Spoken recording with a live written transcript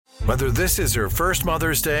Whether this is her first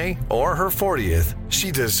Mother's Day or her 40th, she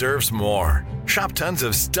deserves more. Shop tons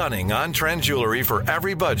of stunning on-trend jewelry for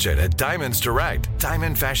every budget at Diamonds Direct.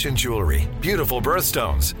 Diamond fashion jewelry, beautiful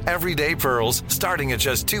birthstones, everyday pearls starting at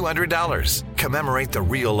just $200. Commemorate the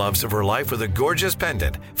real loves of her life with a gorgeous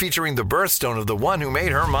pendant featuring the birthstone of the one who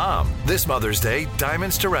made her mom. This Mother's Day,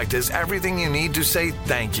 Diamonds Direct is everything you need to say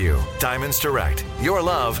thank you. Diamonds Direct. Your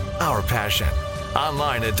love, our passion.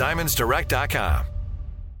 Online at diamondsdirect.com.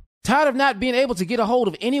 Tired of not being able to get a hold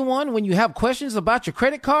of anyone when you have questions about your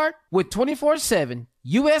credit card? With 24/7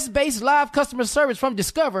 U.S.-based live customer service from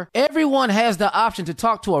Discover, everyone has the option to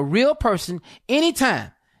talk to a real person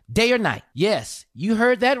anytime, day or night. Yes, you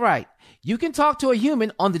heard that right. You can talk to a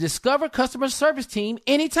human on the Discover customer service team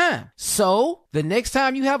anytime. So, the next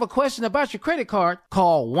time you have a question about your credit card,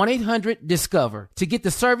 call 1-800-DISCOVER to get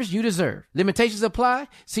the service you deserve. Limitations apply.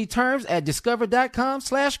 See terms at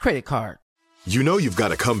discover.com/creditcard. You know you've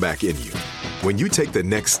got a comeback in you. When you take the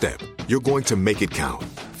next step, you're going to make it count.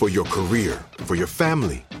 For your career, for your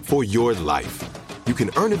family, for your life. You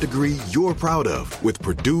can earn a degree you're proud of with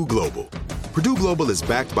Purdue Global. Purdue Global is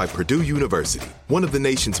backed by Purdue University, one of the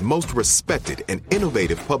nation's most respected and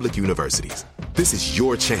innovative public universities. This is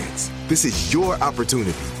your chance. This is your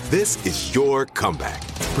opportunity. This is your comeback.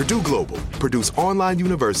 Purdue Global, Purdue's online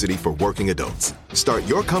university for working adults. Start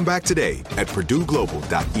your comeback today at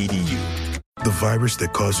purdueglobal.edu. The virus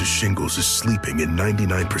that causes shingles is sleeping in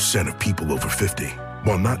 99% of people over 50.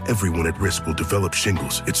 While not everyone at risk will develop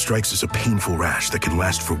shingles, it strikes as a painful rash that can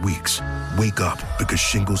last for weeks. Wake up, because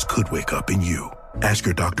shingles could wake up in you. Ask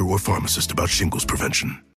your doctor or pharmacist about shingles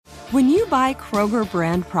prevention. When you buy Kroger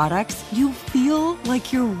brand products, you feel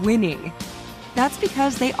like you're winning. That's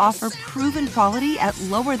because they offer proven quality at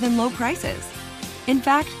lower than low prices. In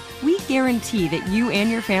fact, we guarantee that you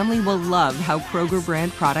and your family will love how Kroger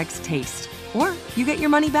brand products taste. Or you get your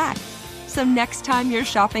money back. So next time you're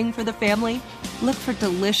shopping for the family, look for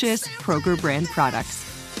delicious Kroger brand products,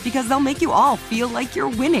 because they'll make you all feel like you're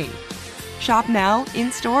winning. Shop now,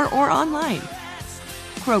 in-store, or online.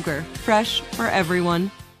 Kroger, fresh for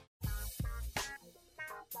everyone.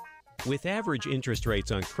 With average interest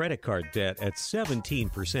rates on credit card debt at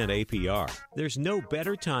 17% APR, there's no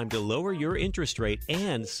better time to lower your interest rate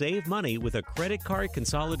and save money with a credit card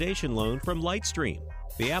consolidation loan from Lightstream.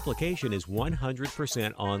 The application is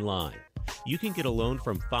 100% online. You can get a loan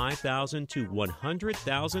from $5,000 to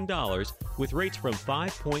 $100,000 with rates from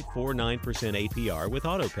 5.49% APR with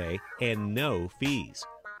autopay and no fees.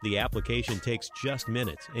 The application takes just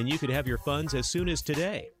minutes, and you could have your funds as soon as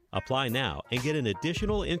today. Apply now and get an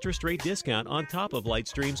additional interest rate discount on top of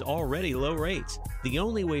Lightstream's already low rates. The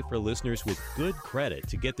only way for listeners with good credit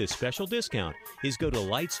to get this special discount is go to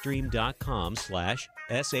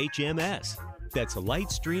lightstream.com/SHMS. That's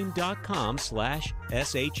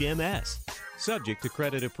lightstream.com/SHMS. Subject to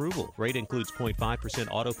credit approval. Rate includes 0.5%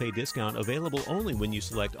 autopay discount available only when you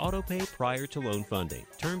select autopay prior to loan funding.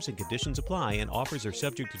 Terms and conditions apply, and offers are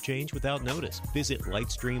subject to change without notice. Visit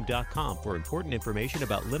lightstream.com for important information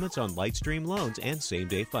about limits on Lightstream loans and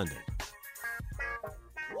same-day funding.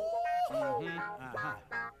 Y'all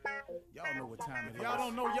know what time it is. Y'all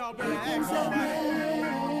don't know, y'all better ask somebody.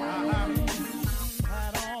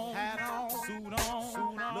 Hat on, suit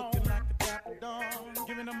on, looking like a dapper dog,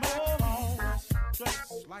 giving them all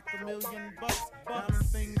dressed like $1 million, diamond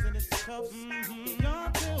things in its cuffs.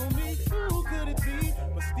 Y'all tell me, who could it be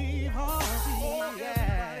but Steve Harvey? Oh,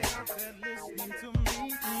 yeah. Everybody listening to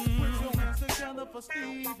me. Put your hands together for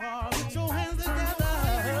Steve Harvey. Put your hands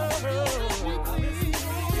together.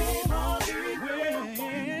 Steve Harvey.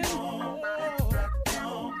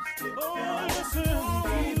 Oh, listen,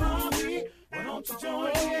 Steve Harvey. Why don't you join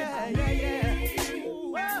me?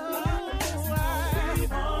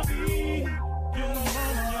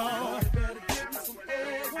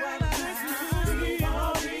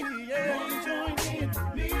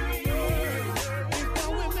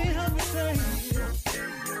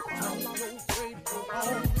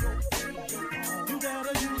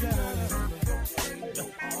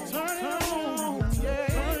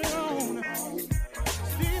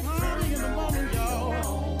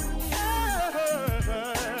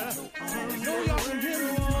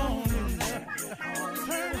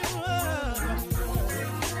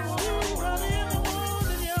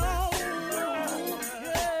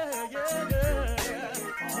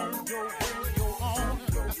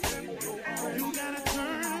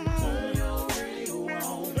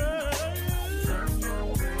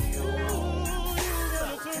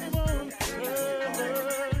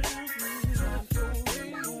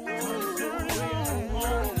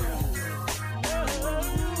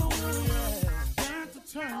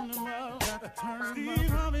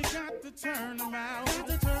 Probably got to turn them out. Got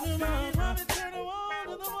to turn them out. Probably turn them on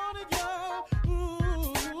in the morning, y'all.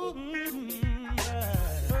 Ooh, yeah.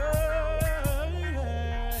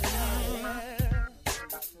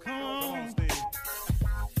 Come on, Steve.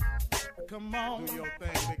 Come on. Do your thing,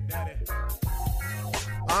 Big Daddy.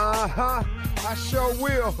 I sure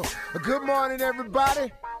will. Good morning,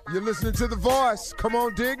 everybody. You're listening to The Voice. Come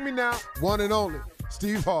on, dig me now. One and only,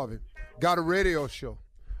 Steve Harvey, got a radio show.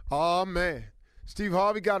 Oh, man. Steve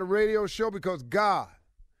Harvey got a radio show because God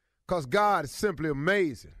is simply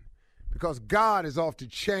amazing. Because God is off the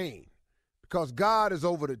chain. Because God is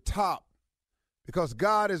over the top. Because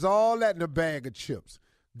God is all that in a bag of chips.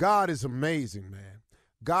 God is amazing, man.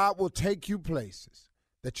 God will take you places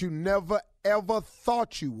that you never, ever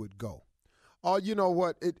thought you would go. Oh, you know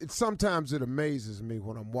what? Sometimes it amazes me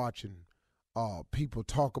when I'm watching people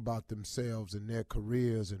talk about themselves and their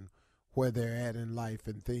careers and where they're at in life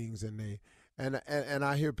and things, and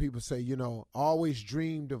I hear people say, you know, always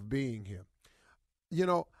dreamed of being here. You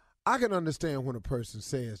know, I can understand when a person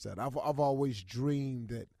says that. I've always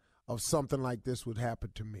dreamed of something like this would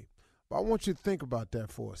happen to me. But I want you to think about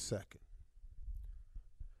that for a second.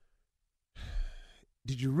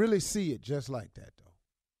 Did you really see it just like that, though?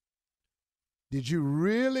 Did you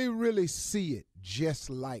really, really see it just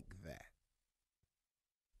like that?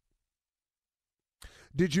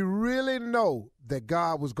 Did you really know that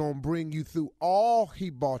God was going to bring you through all he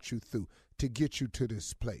brought you through to get you to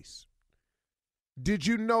this place? Did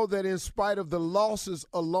you know that in spite of the losses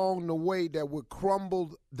along the way that would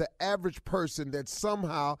crumble the average person, that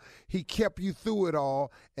somehow he kept you through it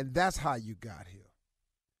all, and that's how you got here?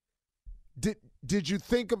 Did you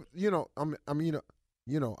think of,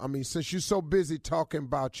 since you're so busy talking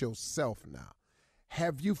about yourself now,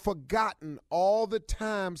 have you forgotten all the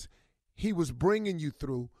times he was bringing you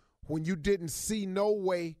through when you didn't see no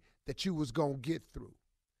way that you was going to get through?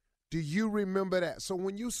 Do you remember that? So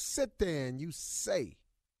when you sit there and you say,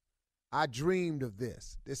 I dreamed of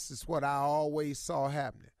this, this is what I always saw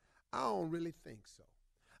happening, I don't really think so.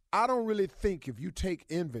 I don't really think if you take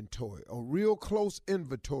inventory, a real close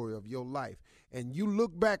inventory of your life, and you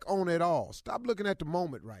look back on it all, stop looking at the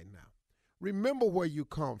moment right now. Remember where you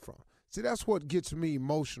come from. See, that's what gets me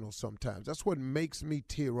emotional sometimes. That's what makes me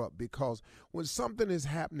tear up, because when something is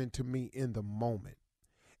happening to me in the moment,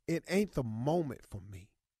 it ain't the moment for me.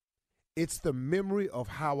 It's the memory of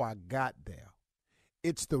how I got there.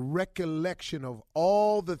 It's the recollection of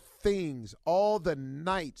all the things, all the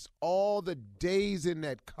nights, all the days in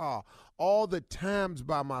that car, all the times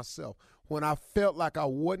by myself when I felt like I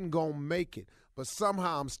wasn't going to make it, but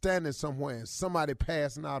somehow I'm standing somewhere and somebody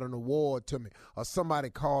passing out an award to me or somebody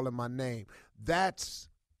calling my name. That's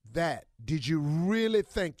that. Did you really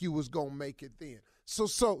think you was going to make it then? So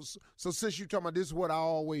since you're talking about this is what I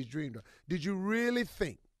always dreamed of, did you really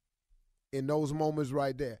think in those moments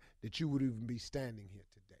right there that you would even be standing here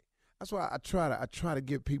today? That's why I try to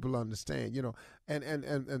get people to understand, you know, and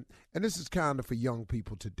this is kind of for young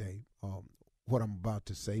people today, what I'm about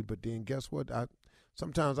to say, but then guess what?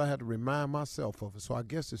 Sometimes I have to remind myself of it, so I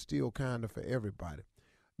guess it's still kind of for everybody,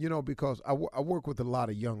 you know, because I work with a lot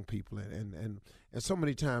of young people, and so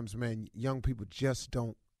many times, man, young people just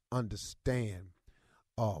don't understand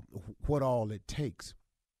what all it takes.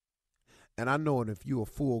 And I know that if you're a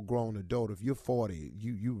full-grown adult, if you're 40,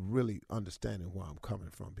 you really understanding where I'm coming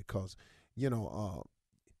from, because,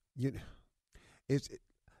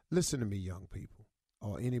 listen to me, young people,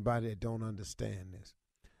 or anybody that don't understand this,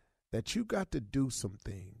 that you got to do some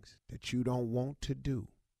things that you don't want to do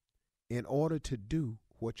in order to do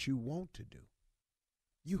what you want to do.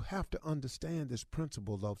 You have to understand this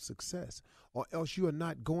principle of success, or else you are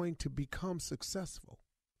not going to become successful.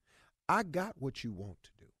 I got what you want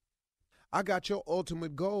to do. I got your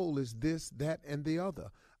ultimate goal is this, that, and the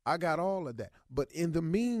other. I got all of that. But in the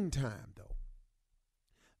meantime, though,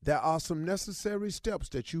 there are some necessary steps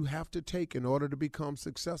that you have to take in order to become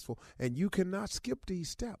successful, and you cannot skip these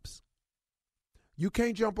steps. You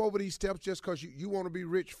can't jump over these steps just because you want to be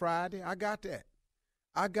rich Friday. I got that.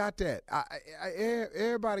 Everybody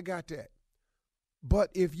got that.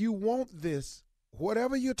 But if you want this,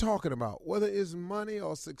 whatever you're talking about, whether it's money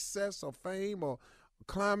or success or fame or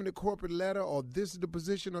climbing the corporate ladder or this is the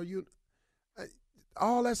position or you,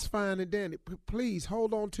 all that's fine and dandy. Please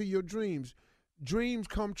hold on to your dreams. Dreams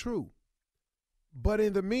come true. But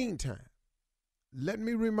in the meantime, let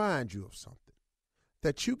me remind you of something,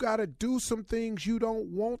 that you got to do some things you don't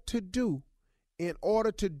want to do in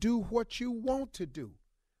order to do what you want to do.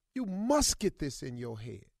 You must get this in your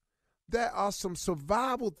head. There are some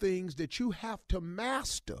survival things that you have to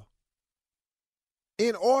master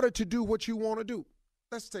in order to do what you want to do.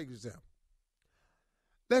 Let's take an example.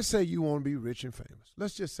 let's say you want to be rich and famous.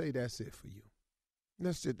 Let's just say that's it for you. And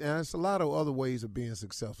there's a lot of other ways of being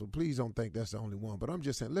successful. Please don't think that's the only one. But I'm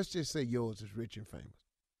just saying, let's just say yours is rich and famous.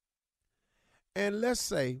 And let's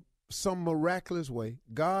say some miraculous way,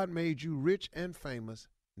 God made you rich and famous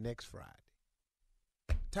next Friday.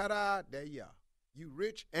 Ta-da, there you are. You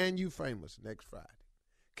rich and you famous next Friday.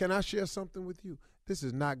 Can I share something with you? This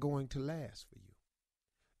is not going to last for you.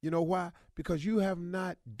 You know why? Because you have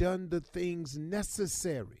not done the things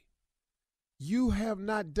necessary. You have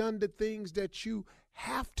not done the things that you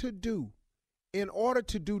have to do in order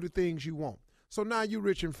to do the things you want. So now you're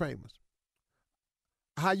rich and famous.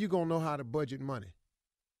 How you going to know how to budget money?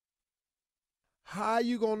 How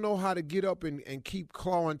you going to know how to get up and keep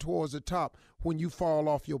clawing towards the top when you fall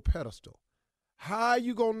off your pedestal? How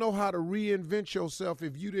you going to know how to reinvent yourself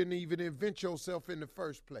if you didn't even invent yourself in the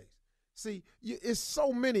first place? See, it's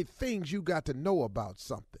so many things you got to know about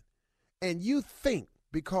something. And you think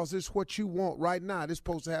because it's what you want right now, it's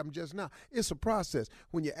supposed to happen just now. It's a process.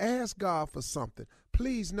 When you ask God for something,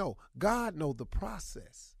 please know, God knows the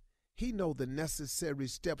process. He knows the necessary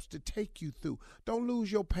steps to take you through. Don't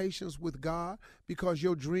lose your patience with God because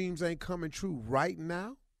your dreams ain't coming true right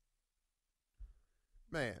now.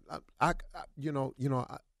 Man, I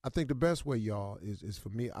think the best way, y'all, is for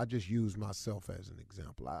me. I just use myself as an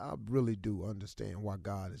example. I really do understand why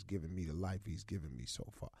God has given me the life he's given me so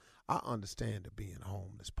far. I understand the being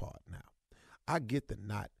homeless part now. I get the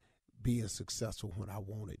not being successful when I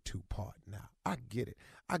wanted to part now. I get it.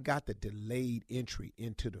 I got the delayed entry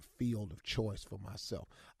into the field of choice for myself.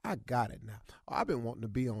 I got it now. I've been wanting to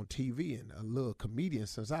be on TV and a little comedian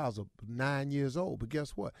since I was 9 years old. But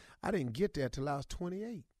guess what? I didn't get there till I was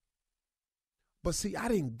 28. But see, I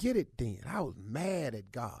didn't get it then. I was mad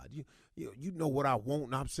at God. You know what I want,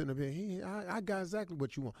 and I'm sitting up here. I got exactly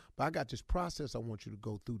what you want. But I got this process I want you to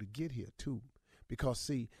go through to get here, too. Because,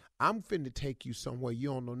 see, I'm finna take you somewhere you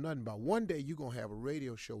don't know nothing about. One day you're going to have a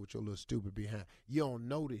radio show with your little stupid behind. You don't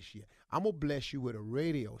know this yet. I'm going to bless you with a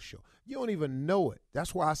radio show. You don't even know it.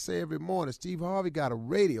 That's why I say every morning, Steve Harvey got a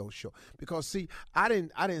radio show. Because, see, I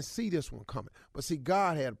didn't see this one coming. But, see,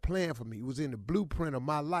 God had a plan for me. It was in the blueprint of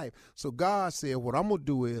my life. So God said, what I'm going to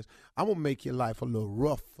do is I'm going to make your life a little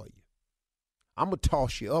rough for you. I'm going to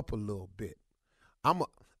toss you up a little bit. I'm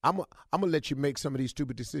going to let you make some of these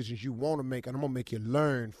stupid decisions you want to make, and I'm going to make you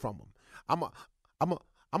learn from them. I'm going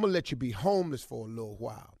to let you be homeless for a little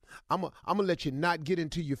while. I'm going to let you not get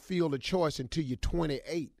into your field of choice until you're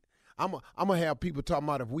 28. I'm going to have people talking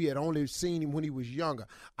about if we had only seen him when he was younger.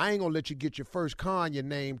 I ain't going to let you get your first car in your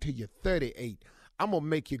name till you're 38. I'm going to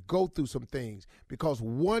make you go through some things because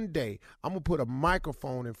one day I'm going to put a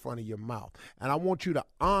microphone in front of your mouth and I want you to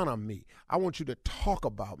honor me. I want you to talk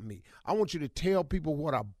about me. I want you to tell people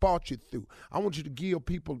what I brought you through. I want you to give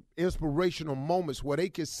people inspirational moments where they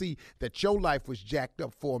can see that your life was jacked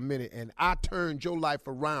up for a minute and I turned your life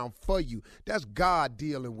around for you. That's God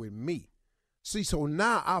dealing with me. See, so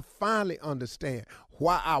now I finally understand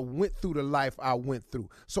why I went through the life I went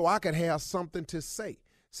through so I could have something to say.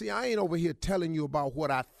 See, I ain't over here telling you about what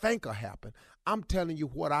I think will happen. I'm telling you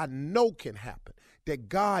what I know can happen, that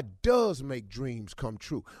God does make dreams come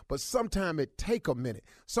true. But sometimes it take a minute.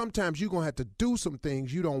 Sometimes you're going to have to do some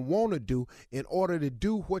things you don't want to do in order to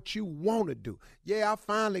do what you want to do. Yeah, I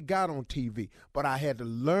finally got on TV, but I had to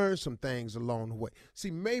learn some things along the way.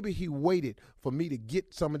 See, maybe he waited for me to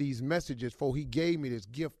get some of these messages before he gave me this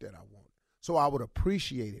gift that I wanted. So I would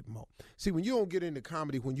appreciate it more. See, when you don't get into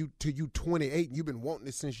comedy till you 28 and you've been wanting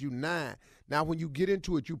it since you 9, now when you get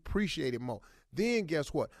into it, you appreciate it more. Then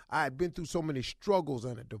guess what? I had been through so many struggles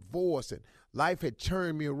and a divorce and life had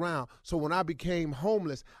turned me around. So when I became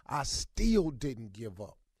homeless, I still didn't give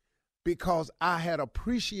up because I had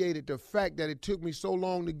appreciated the fact that it took me so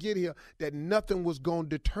long to get here that nothing was going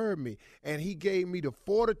to deter me. And he gave me the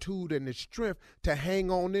fortitude and the strength to hang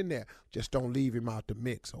on in there. Just don't leave him out the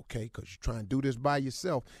mix, okay? Because you're trying to do this by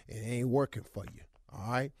yourself and it ain't working for you,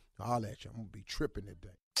 all right? I'll let you. I'm going to be tripping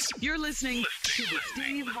today. You're listening to the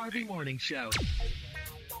Steve Harvey Morning Show.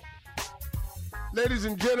 Ladies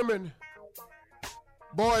and gentlemen,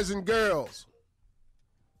 boys and girls,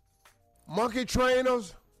 monkey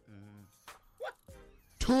trainers,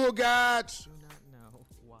 tour guides, do not know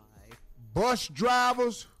why. Bus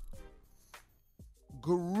drivers,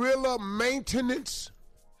 gorilla maintenance,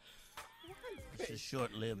 it's a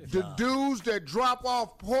short-lived the job. dudes that drop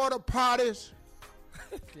off porta potties,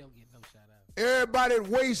 They'll get no shout out. everybody at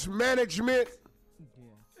waste management,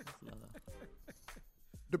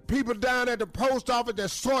 the people down at the post office that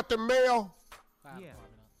sort the mail,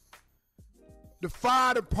 the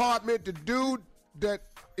fire department, the dude that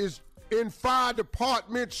is in fire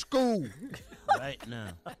department school. Right now.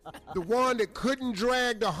 The one that couldn't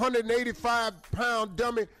drag the 185-pound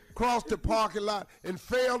dummy across the parking lot and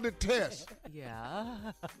failed the test. Yeah.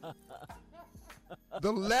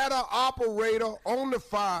 The ladder operator on the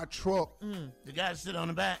fire truck. The guy sit on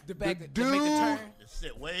the back. The back The that make the dude turn.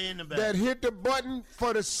 Sit way in the back. that hit the button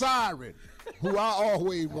for the siren, who I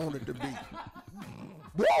always wanted to be.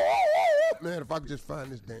 Man, if I could just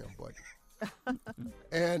find this damn button.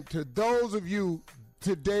 And to those of you,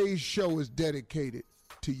 today's show is dedicated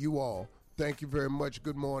to you all. Thank you very much.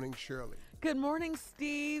 Good morning, Shirley. Good morning,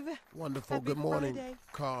 Steve. Wonderful. Happy Good morning, Friday.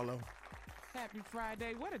 Carla. Happy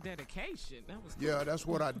Friday. What a dedication. That was Yeah, that's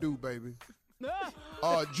what I do, baby.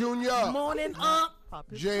 Junior. Morning up.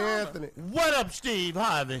 Jay Anthony. What up, Steve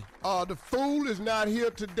Harvey? The fool is not here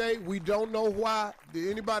today. We don't know why. Did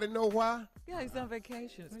anybody know why? Yeah, he's on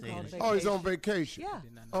vacation. It's called vacation. Oh, he's on vacation. Yeah.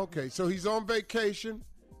 Okay, so he's on vacation.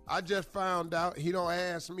 I just found out. He don't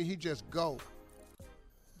ask me. He just go.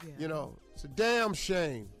 Yeah. You know, it's a damn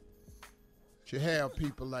shame to have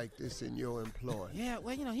people like this in your employ. Yeah,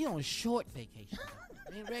 well, he on short vacation.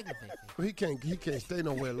 He ain't regular vacation. He can't stay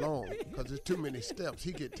nowhere long because there's too many steps.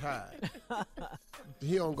 He get tired.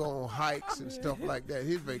 He don't go on hikes and stuff like that.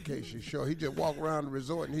 His vacation short. He just walk around the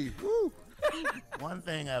resort and he, woo. One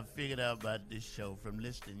thing I figured out about this show from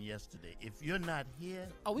listening yesterday, if you're not here,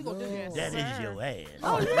 We gonna do that. that is your ass.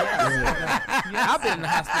 Oh, yeah. Yeah, I've been in the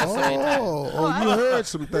hospital so many times. You heard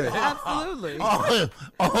some things. Absolutely.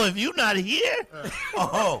 If you're not here,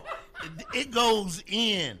 it goes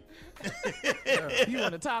in. You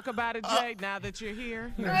want to talk about it, Jay, now that you're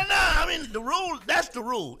here? No, I mean, the rule, that's the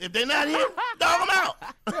rule. If they're not here, dog them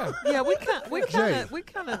out. Yeah, we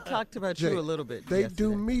kind of talked about Jay, you a little bit. They yesterday.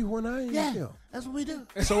 do me when I ain't here. That's what we do.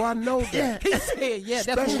 So I know that. He said, yeah, that's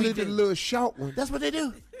what Especially we the do. little short one. That's what they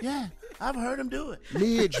do. Yeah, I've heard them do it.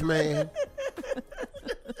 Midge man.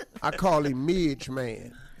 I call him Midge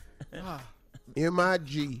man.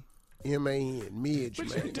 MIGMAN, Midge But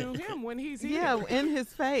man. you do him when he's here. Yeah, in his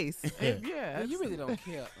face. Yeah. Well, you really don't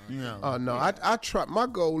care. No. Oh, no, I try. My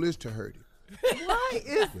goal is to hurt him. Why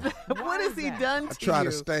is that? What has he done to I try you?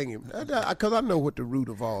 to sting him. Because I know what the root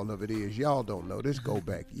of all of it is. Y'all don't know. This go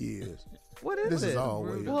back years. What is This it? is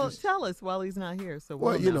always. Well, tell us while he's not here. So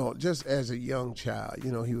Well, we'll know. just as a young child,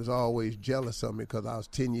 he was always jealous of me because I was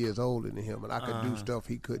 10 years older than him and I could do stuff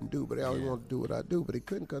he couldn't do. But he always wanted to do what I do, but he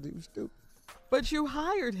couldn't because he was stupid. But you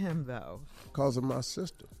hired him, though. Because of my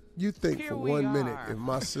sister. You think Here for we 1 minute, are. if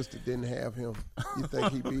my sister didn't have him, you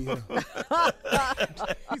think he'd be here?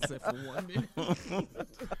 He said for 1 minute.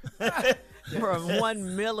 For 1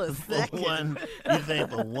 millisecond. You think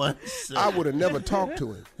for 1 second. I would have never talked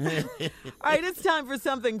to him. All right, it's time for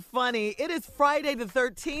something funny. It is Friday the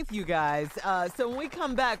 13th, you guys. So when we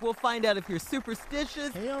come back, we'll find out if you're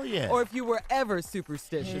superstitious Hell yeah. or if you were ever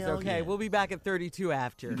superstitious, Hell okay? yeah. We'll be back at 32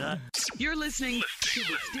 after. You're listening to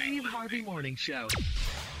the Steve Harvey Morning Show.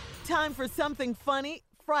 Time for something funny.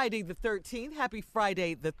 Friday the 13th. Happy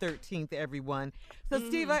Friday the 13th, everyone. So,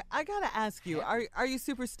 Steve, I got to ask you, are you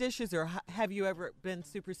superstitious or have you ever been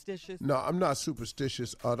superstitious? No, I'm not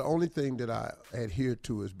superstitious. The only thing that I adhere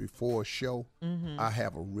to is before a show, I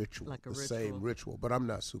have a ritual, Like a the ritual. same ritual, but I'm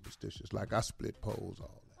not superstitious. Like I split poles,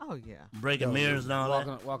 all that. Oh, yeah. Breaking mirrors and all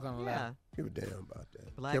that. Walk on the Yeah. ladder. Give a damn about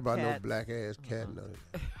that. Black Care about no cat. black ass cat, none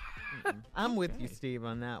of that. I'm with you, Steve,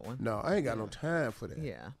 on that one. No, I ain't got no time for that.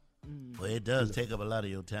 Yeah. Well, it does take up a lot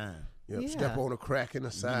of your time. Yep, Yeah. step on a crack in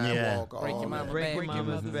the sidewalk. Break all your that. mama Break your back.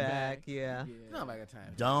 mama's back, yeah. Nobody got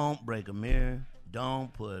time. Don't break a mirror.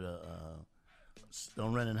 Don't put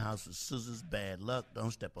don't run in the house with scissors. Bad luck.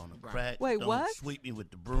 Don't step on a crack. Wait, don't what? sweep me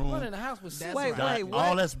with the broom. Run in the house with scissors. Wait, Don't- what?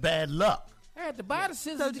 all that's bad luck. I had to buy the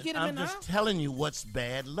scissors to get him I'm in the just house. telling you what's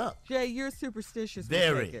bad luck. Jay, you're superstitious. we take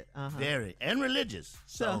Very, it. Uh-huh. very, and religious.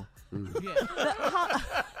 So,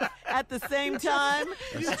 At the same time,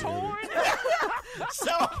 You torn?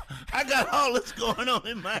 so I got all this going on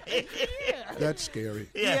in my head. That's scary.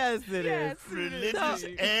 Yeah. yes, it is. Religious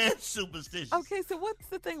and superstitious. Okay, so what's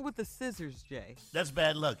the thing with the scissors, Jay? That's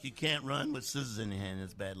bad luck. You can't run with scissors in your hand.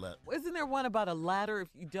 That's bad luck. Isn't there one about a ladder if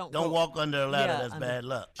you don't Don't go- walk under a ladder. Yeah, That's under- bad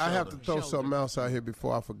luck. I have to Shoulder. throw something else out here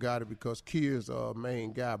before I forgot it because Kier's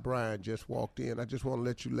main guy, Brian, just walked in. I just want to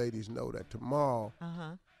let you ladies know that tomorrow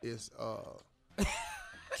is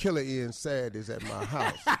Killer Ian Sad is at my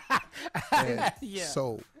house. And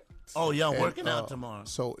so Oh, y'all and, working out tomorrow.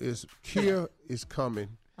 So Kier is coming.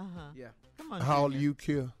 Yeah. Come on. How old are you,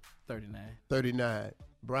 Kier? 39. 39.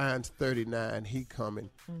 Brian's 39. He coming.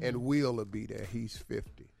 And Will will be there. He's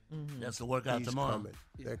 50. That's the workout He's tomorrow. coming.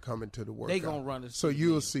 They're coming to the workout. They gonna run this So thing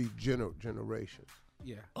you'll in. see generations.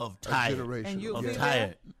 Yeah. Of A tired. generation. And you'll Of be there?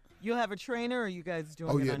 tired. You'll have a trainer, or you guys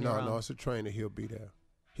doing Oh, it yeah, on your own? no, it's a trainer. He'll be there.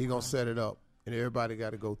 He going to set it up, and everybody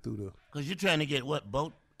got to go through the... Because you're trying to get what?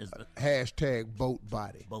 Boat? Hashtag boat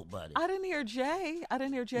body. Boat body. I didn't hear Jay. I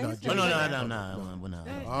didn't hear Jay's name. No.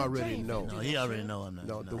 I already know. No, he already know I'm not.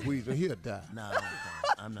 No, the Weasel, he'll die. No,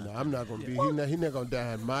 I'm not. No, I'm not going to be. He's not going to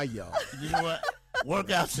die in my yard. You know what?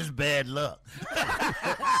 Workouts is bad luck. See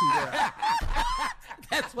that?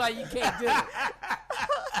 That's why you can't do it.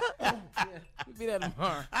 We'll be there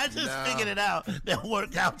tomorrow. I just figured it out that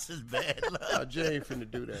workouts is bad luck. No, Jay ain't finna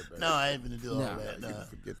do that, man. No, I ain't finna do all that. No.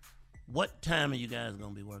 Forget. What time are you guys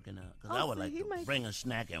going to be working out? Because I would like to bring a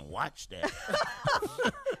snack and watch that.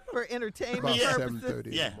 For entertainment About purposes. 7:30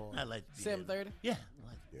 in the Yeah, morning. I'd like to be 7:30? Yeah, I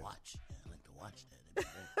like to watch. Yeah, I like to watch that.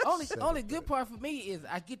 Only good part for me is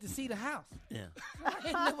I get to see the house. Yeah. I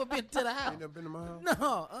ain't never been to the house. Ain't never been to my house?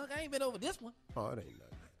 No, I ain't been over this one. Oh, it ain't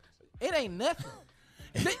nothing. It ain't nothing.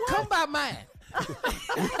 Come by mine.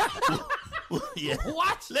 Yeah.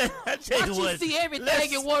 Watch. I tell Watch you what, you see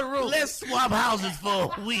everything in one room. Let's swap houses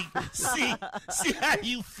for a week. See how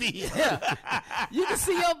you feel. Yeah. You can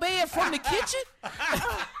see your bed from the kitchen.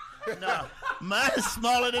 No, mine is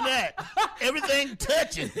smaller than that. Everything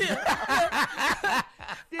touching.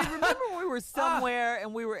 Dude, remember we were somewhere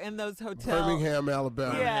and we were in those hotels? Birmingham,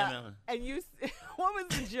 Alabama. Yeah. And what was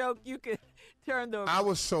the joke? You could turn the... I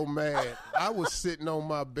was so mad. I was sitting on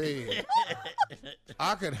my bed.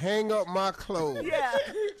 I could hang up my clothes,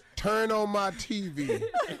 turn on my TV,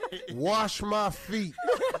 wash my feet,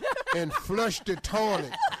 and flush the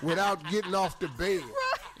toilet without getting off the bed.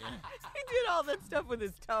 He did all that stuff with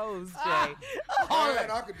his toes, Jay. Man,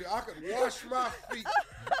 I could wash my feet,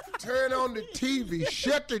 turn on the TV,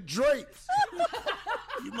 shut the drapes,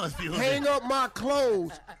 You must be hang up my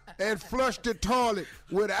clothes, and flush the toilet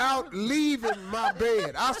without leaving my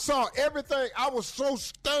bed. I saw everything. I was so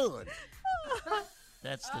stunned.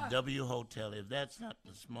 That's the W Hotel. If that's not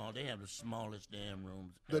the small, they have the smallest damn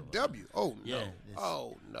rooms. The ever. W? Oh, no. Yeah.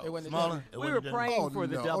 Oh, no. Smaller? We were praying for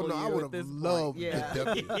the W. No, I would at this have loved point. Yeah. the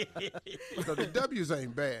W. So the W's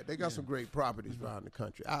ain't bad. They got some great properties around the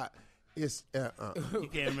country. You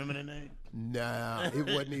can't remember the name? Nah, it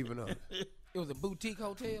wasn't even a... It was a boutique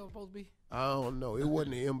hotel, supposed to be. I don't know. It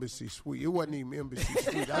wasn't an Embassy Suite. It wasn't even Embassy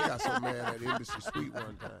Suite. I got so mad at Embassy Suite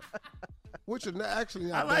one time. Which is actually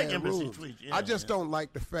not I like bad Embassy rooms. Suites. I just don't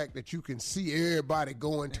like the fact that you can see everybody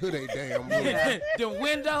going to their damn room. The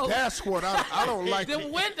windows. That's what I don't like.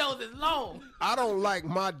 Them windows is long. I don't like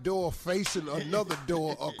my door facing another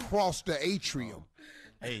door across the atrium.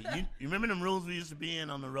 Hey, you remember them rooms we used to be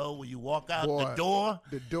in on the road where you walk out Boy, the door?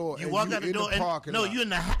 and walk out the in door the parking lot. you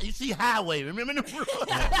in you see highway. Remember them rooms?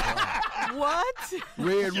 What?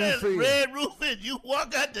 Red roof in. Red roof in. You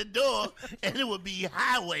walk out the door and it would be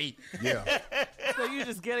highway. Yeah. So you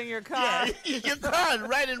just get in your car? Yeah, your car is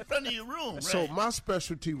right in front of your room. Right? So my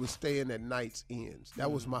specialty was staying at Night's Inns.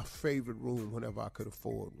 That was my favorite room whenever I could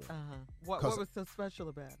afford one. What was so special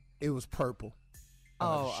about it? It was purple.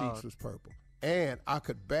 The sheets was purple. And I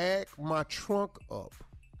could bag my trunk up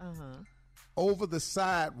over the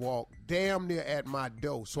sidewalk damn near at my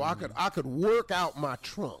door. So I could work out my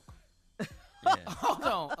trunk. Hold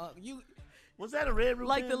on. Was that a red roof?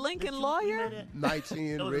 Like the Lincoln Lawyer? Night's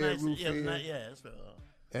Inn, red roof inn. That's right.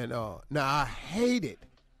 And now I hated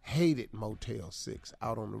Motel 6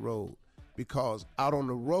 out on the road, because out on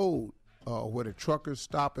the road where the truckers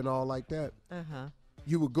stop and all like that,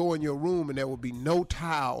 you would go in your room and there would be no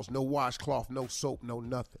towels, no washcloth, no soap, no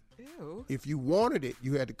nothing. Ew. If you wanted it,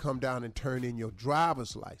 you had to come down and turn in your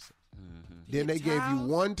driver's license. Then they gave you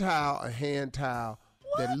one towel, a hand towel,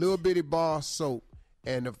 that little bitty bar of soap,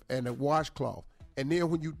 and a washcloth. And then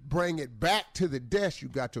when you bring it back to the desk, you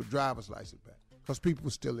got your driver's license back, because people were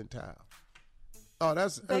still in town. Oh,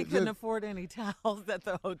 they couldn't afford any towels at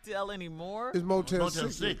the hotel anymore. It's Motel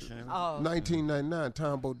 6. 1999.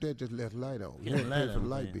 Tom Bodett just left light on. You had to pay for the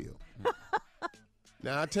light bill.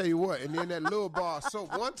 Now I tell you what, and then that little bar of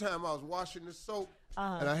soap. One time I was washing the soap,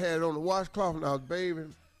 and I had it on the washcloth, and I was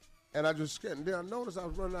bathing, and I just and then I noticed I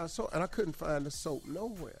was running out of soap, and I couldn't find the soap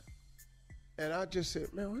nowhere. And I just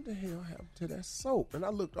said, man, what the hell happened to that soap? And I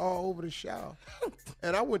looked all over the shower.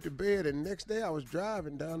 And I went to bed, and the next day I was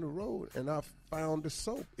driving down the road, and I found the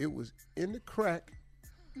soap. It was in the crack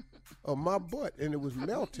of my butt, and it was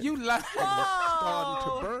melting. You lied. It was starting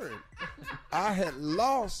to burn. I had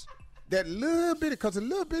lost that little bitty, because a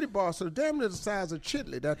little bitty bar, so damn near the size of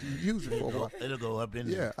chitley that you use it for a while. It'll go up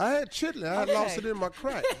in there. Yeah, I had chitley. I had lost it in my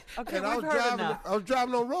crack. Okay, and I was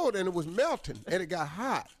driving on the road, and it was melting, and it got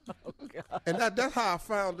hot. Oh, God. And that's how I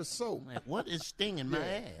found the soap. Like, what is stinging my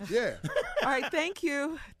ass? Yeah. All right, thank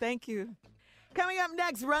you. Thank you. Coming up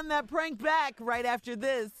next, run that prank back right after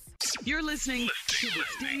this. You're listening to the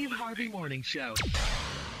Steve Harvey Morning Show.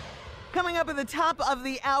 Coming up at the top of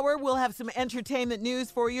the hour, we'll have some entertainment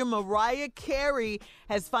news for you. Mariah Carey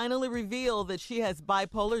has finally revealed that she has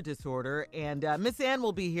bipolar disorder, and Miss Ann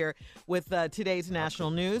will be here with today's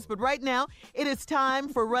national news. But right now, it is time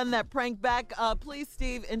for Run That Prank Back. Please,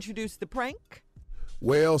 Steve, introduce the prank.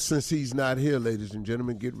 Well, since he's not here, ladies and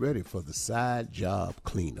gentlemen, get ready for the side job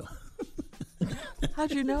cleaner.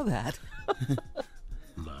 How'd you know that?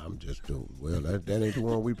 Nah, I'm just doing. Well, that ain't the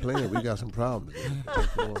one we playing. We got some problems.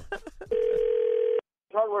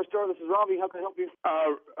 Hardware store, this is Robbie. How can I help you?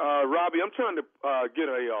 Robbie, I'm trying to get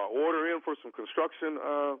a order in for some construction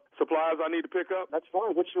supplies I need to pick up. That's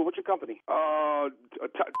fine. What's your company?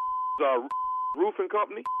 Roofing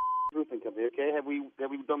company. Roofing company. Okay. Have we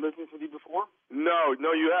done business with you before? No,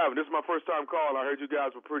 you haven't. This is my first time calling. I heard you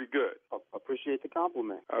guys were pretty good. Appreciate the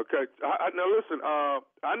compliment. Okay. Now listen.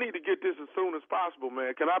 I need to get this as soon as possible,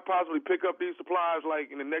 man. Can I possibly pick up these supplies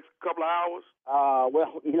like in the next couple of hours?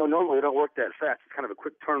 Well, normally we don't work that fast. It's kind of a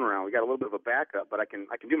quick turnaround. We got a little bit of a backup, but I can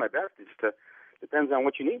do my best. It just depends on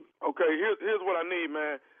what you need. Okay. Here's what I need,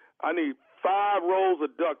 man. I need 5 rolls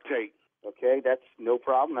of duct tape. Okay, that's no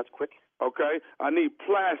problem. That's quick. Okay, I need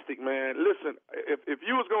plastic, man. Listen, if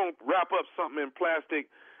you was gonna wrap up something in plastic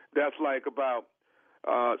that's like about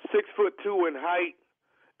 6'2" in height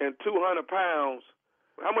and 200 pounds,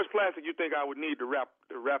 how much plastic you think I would need to wrap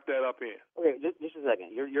that up in? Okay, just a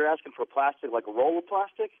second. You're asking for plastic, like a roll of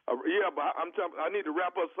plastic? Yeah, but I need to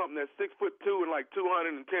wrap up something that's 6'2" and like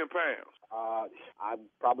 210 pounds. I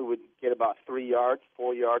probably would get about 4 yards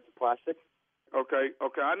of plastic. Okay,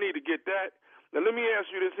 I need to get that. Now let me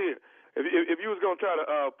ask you this here. If you was going to try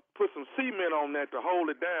to put some cement on that to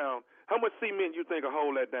hold it down, how much cement you think will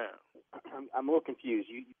hold that down? I'm a little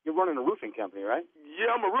confused. You're running a roofing company, right?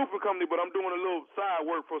 Yeah, I'm a roofing company, but I'm doing a little side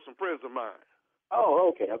work for some friends of mine.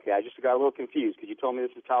 Oh, okay. I just got a little confused because you told me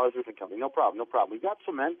this is Tyler's Roofing Company. No problem. We got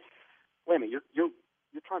cement. Wait a minute. You're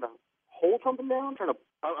trying to hold something down? I'm trying to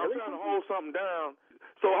hold something down.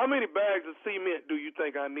 So how many bags of cement do you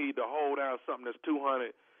think I need to hold down something that's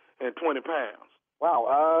 220 pounds?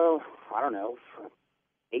 Wow, I don't know,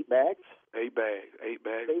 8 bags? 8 bags. 8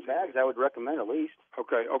 bags I would recommend at least.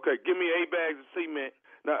 Okay. Give me 8 bags of cement.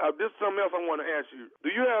 Now, this is something else I want to ask you.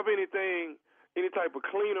 Do you have any type of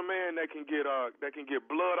cleaner, man, that can get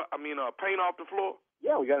paint off the floor?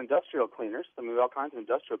 Yeah, we got industrial cleaners. I mean, we have all kinds of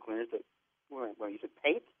industrial cleaners. You said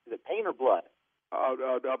paint? Is it paint or blood?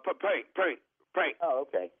 Paint. Oh,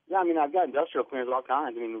 okay. Yeah, I mean, I've got industrial cleaners of all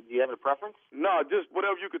kinds. I mean, do you have a preference? No, just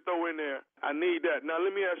whatever you could throw in there. I need that. Now,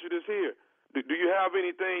 let me ask you this here. Do you have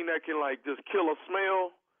anything that can, like, just kill a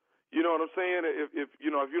smell? You know what I'm saying? If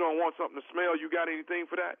you don't want something to smell, you got anything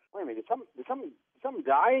for that? Wait a minute. Did something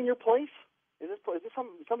die in your place? Is this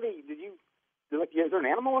somebody, is there an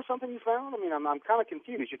animal or something you found? I mean, I'm kind of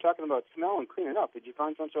confused. You're talking about smell and cleaning up. Did you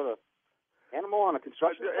find some sort of animal on a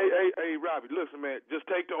construction site? Hey, Robbie, listen, man, just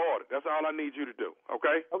take the order. That's all I need you to do,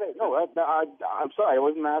 okay? Okay, no, I'm sorry. I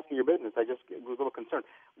wasn't asking your business. I just was a little concerned.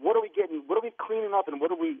 What are we cleaning up, and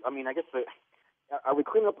are we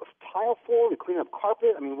cleaning up a tile floor? Are we cleaning up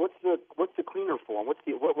carpet? I mean, what's the cleaner for?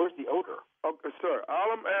 Where's the odor? Okay, sir,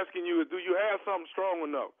 all I'm asking you is, do you have something strong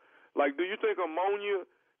enough? Like, do you think ammonia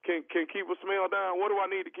can keep a smell down? What do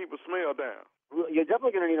I need to keep a smell down? You're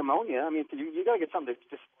definitely going to need ammonia. I mean, you got to get something to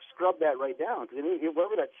just scrub that right down, because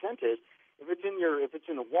wherever that scent is, if it's in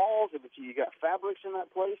the walls, if you got fabrics in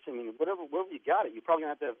that place, I mean, wherever you got it, you're probably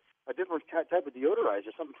going to have to have a different type of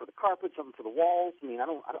deodorizer, something for the carpet, something for the walls. I mean, I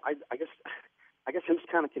guess I'm just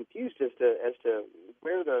kind of confused as to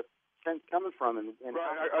where the scent's coming from. And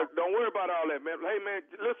right, don't worry about all that, man. Hey, man,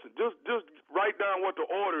 listen, just write down what the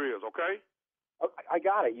order is, okay? I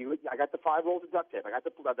got it. I got the 5 rolls of duct tape. I got the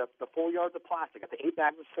 4 yards of plastic. I got the 8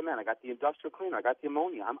 bags of cement. I got the industrial cleaner. I got the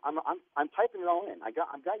ammonia. I'm typing it all in. I got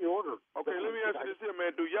your order. Okay, let me ask you this here,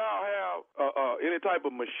 man. Do y'all have any type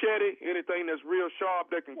of machete? Anything that's real sharp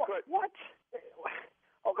that can cut? What?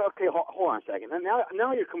 Okay, hold on a second.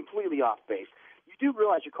 Now you're completely off base. You do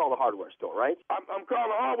realize you call the hardware store, right? I'm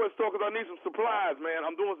calling the hardware store because I need some supplies, man.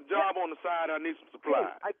 I'm doing some job on the side. I need some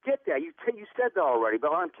supplies. Hey, I get that. You said that already,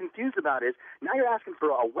 but what I'm confused about is now you're asking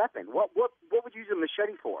for a weapon. What would you use a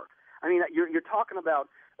machete for? I mean, you're talking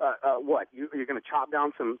about what? You're going to chop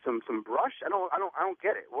down some brush? I don't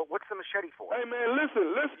get it. What's the machete for? Hey, man,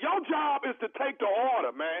 listen. Your job is to take the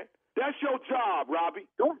order, man. That's your job, Robbie.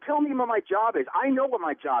 Don't tell me what my job is. I know what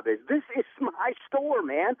my job is. This is my store,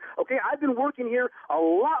 man. Okay, I've been working here a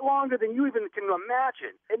lot longer than you even can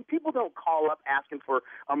imagine. And people don't call up asking for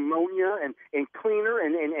ammonia and cleaner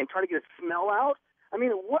and trying to get a smell out. I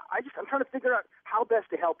mean, I'm trying to figure out how best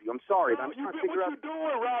to help you. I'm sorry, but I'm just trying to figure out. What you're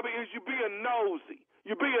doing, Robbie, is you being nosy.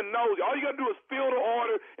 You're being nosy. All you got to do is fill the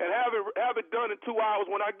order and have it done in 2 hours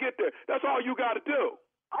when I get there. That's all you got to do.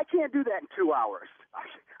 I can't do that in 2 hours.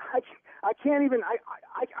 I can't even.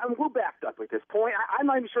 We're backed up at this point. I'm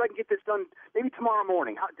not even sure I can get this done. Maybe tomorrow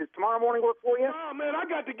morning. Does tomorrow morning work for you? No, man. I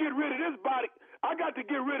got to get rid of this body. I got to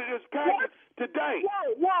get rid of this package today.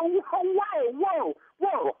 Whoa!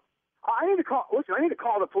 I need to call. Listen, I need to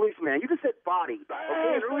call the police, man. You just said body.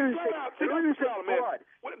 Hey, blood.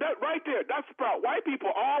 That right there, that's the problem. White people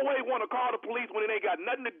always want to call the police when it ain't got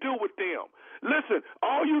nothing to do with them. Listen,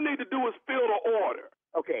 all you need to do is fill the order.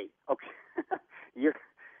 Okay.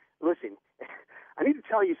 Listen, I need to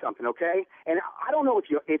tell you something, okay? And I don't know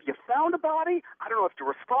if you found a body. I don't know if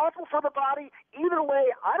you're responsible for the body. Either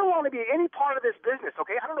way, I don't want to be any part of this business,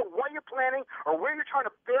 okay? I don't know what you're planning or where you're trying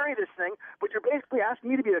to bury this thing, but you're basically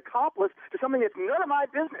asking me to be an accomplice to something that's none of my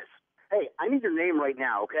business. Hey, I need your name right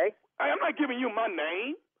now, okay? Hey, I'm not giving you my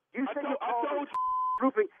name. You said you're calling from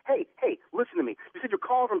roofing. Hey, listen to me. You said you're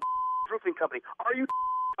calling from roofing company. Are you?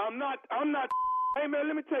 I'm not. Hey, man,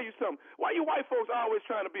 let me tell you something. Why you white folks always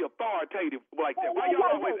trying to be authoritative like that? Why you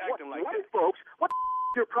always acting like that? White folks? What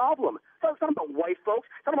is your problem? It's not about white folks.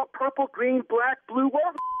 It's not about purple, green, black, blue,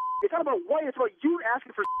 whatever. It's not about white. It's about you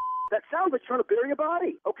asking for that sounds like you're trying to bury a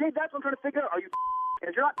body. Okay, that's what I'm trying to figure out. Are you?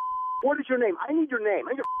 And if you're not, what is your name? I need your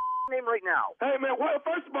name. I need your name right now. Hey, man, well,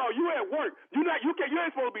 first of all, you at work. You ain't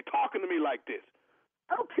supposed to be talking to me like this.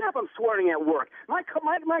 I don't care if I'm swearing at work. My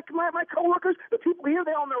coworkers, the people here,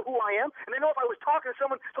 they all know who I am, and they know if I was talking to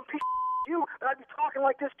some piece of you, that I'd be talking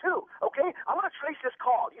like this too. Okay? I'm gonna trace this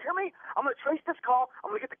call. You hear me? I'm gonna trace this call.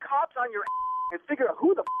 I'm gonna get the cops on your and figure out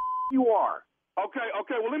who the you are. Okay.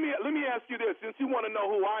 Well, let me ask you this. Since you want to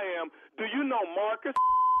know who I am, do you know Marcus?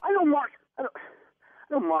 I know Marcus. I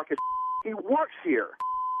know Marcus. He works here.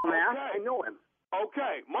 Man, I know him.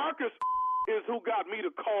 Okay, Marcus is who got me to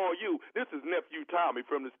call you. This is Nephew Tommy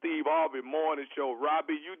from the Steve Harvey Morning Show.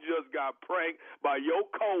 Robbie, you just got pranked by your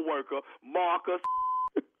coworker, Marcus.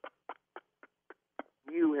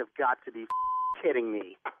 You have got to be kidding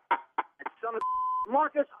me. Son of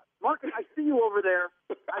Marcus, I see you over there.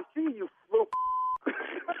 I see you little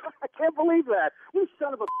I can't believe that. You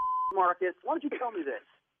son of a Marcus. Why don't you tell me this?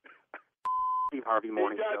 Steve Harvey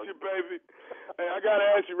Morning Show. Got you, baby. Hey, I got to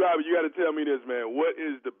ask you, Robbie, you got to tell me this, man. What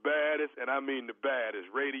is the baddest, and I mean the baddest,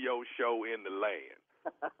 radio show in the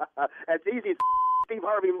land? That's easy. Steve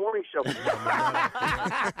Harvey Morning Show.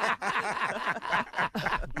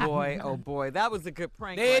 Boy, oh boy, that was a good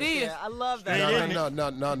prank. There right it is. there. I love that.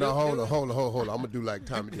 No, hold on. I'm gonna do like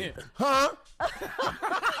Tommy did. Huh?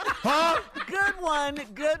 Good one.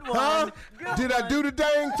 Huh? Good Did one. I do the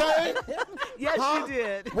dang thing? Yes, huh? you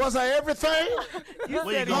did. Was I everything?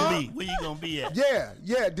 Where you gonna be? Where you gonna be at?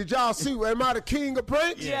 Yeah. Did y'all see? Am I the king of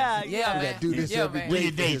pranks? Yeah. I do this every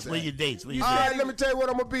day. Where your dates? All right, let me tell you what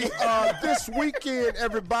I'm gonna be this weekend,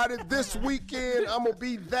 everybody. This weekend I'm gonna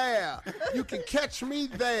be there. You can catch me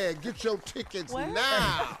there. Get your tickets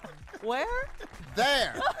now. Where?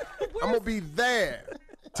 There. I'm gonna be there.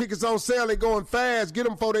 Tickets on sale, they going fast. Get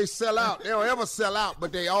them before they sell out. They don't ever sell out,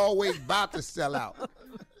 but they always about to sell out.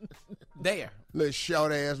 There. Little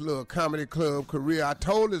short ass little comedy club career. I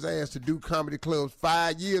told his ass to do comedy clubs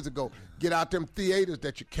 5 years ago. Get out them theaters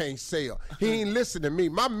that you can't sell. He ain't listen to me.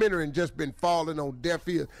 My mentoring just been falling on deaf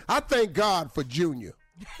ears. I thank God for Junior.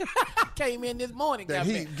 Came in this morning. That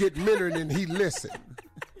he get mentoring and he listen.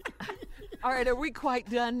 All right, are we quite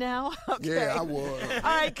done now? Okay. Yeah, I was. All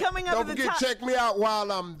right, coming up Don't at the forget, top. check me out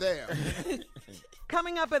while I'm there.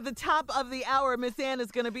 Coming up at the top of the hour, Miss Ann is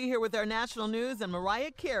going to be here with our national news, and Mariah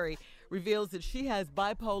Carey reveals that she has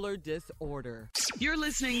bipolar disorder. You're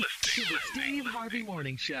listening to the Steve Harvey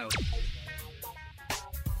Morning Show.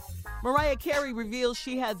 Mariah Carey reveals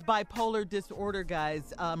she has bipolar disorder,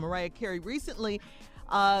 guys. Mariah Carey recently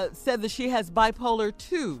said that she has bipolar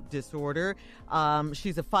 2 disorder.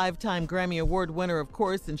 She's a 5-time Grammy Award winner, of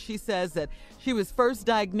course, and she says that she was first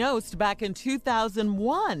diagnosed back in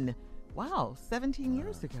 2001. Wow, 17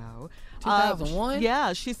 years ago. 2001?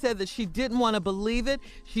 Yeah, she said that she didn't want to believe it.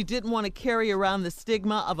 She didn't want to carry around the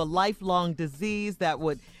stigma of a lifelong disease that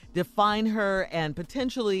would define her and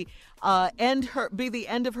potentially be the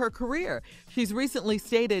end of her career. She's recently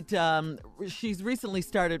stated she's recently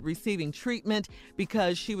started receiving treatment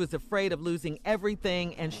because she was afraid of losing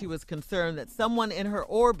everything, and she was concerned that someone in her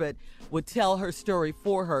orbit would tell her story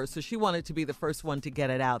for her. So she wanted to be the first one to get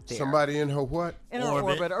it out there. Somebody in her what? In her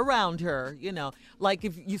orbit, around her. You know, like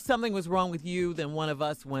if something was wrong with you, then one of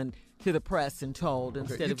us, when to the press and told Okay,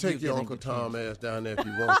 instead you of take you your getting Uncle the Tom chance. ass down there if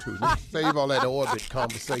you want to. Save all that orbit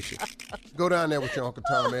conversation. Go down there with your Uncle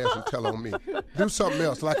Tom ass and tell on me. Do something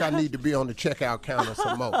else, like I need to be on the checkout counter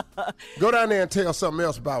some more. Go down there and tell something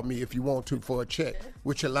else about me if you want to for a check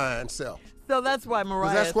with your lying self. So that's why 'Cause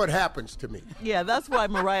Mariah. that's what happens to me. Yeah, that's why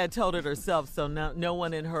Mariah told it herself, so no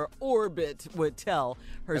one in her orbit would tell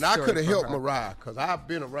her And I story could have for helped her. Mariah because I've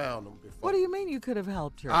been around them before. What do you mean you could have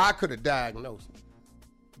helped her? I could have diagnosed it.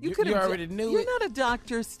 You could you have. already knew You're it. not a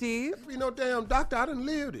doctor, Steve. Be no damn doctor. I done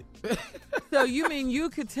lived it. So you mean you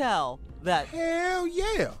could tell that? Hell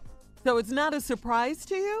yeah. So it's not a surprise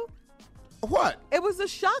to you? What? It was a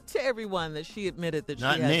shock to everyone that she admitted that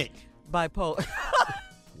Not she had Nick. bipolar.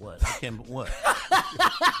 What? I can't. What?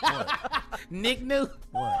 Nick knew.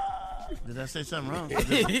 What? Did I say something wrong? That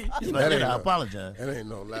I ain't apologize. That ain't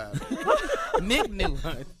no lie. Nick knew.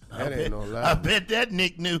 That ain't no lie. I bet that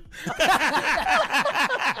Nick knew.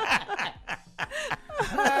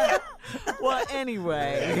 Well,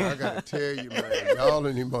 anyway. Man, I gotta tell you, man, y'all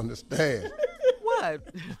don't even understand. What?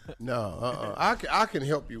 No, I can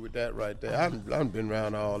help you with that right there. I've been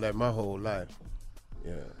around all that my whole life.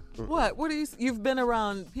 Yeah. What? What are you? You've been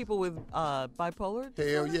around people with bipolar?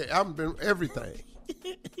 Hell yeah, I've been everything.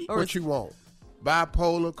 Or What you want?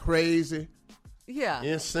 Bipolar, crazy, Yeah.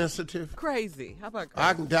 insensitive. Crazy. How about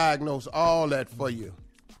I can diagnose all that for you.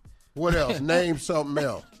 What else? Name something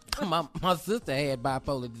else. My sister had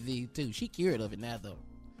bipolar disease too. She cured of it now though.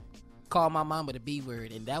 Called my mama the B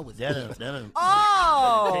word, and that was it.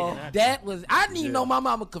 Oh, that was. I didn't even know my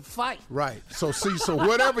mama could fight. Right. So see,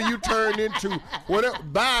 whatever you turned into, whatever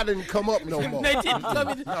Biden didn't come up no more. They didn't come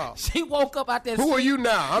in. No. She woke up out there. Who are you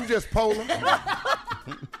now? I'm just Polar.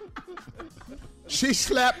 She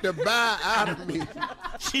slapped the bite out of me.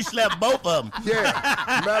 She slapped both of them. Yeah.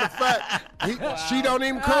 Matter of fact, she don't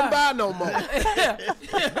even come by no more.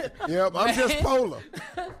 Yep, I'm just Polar.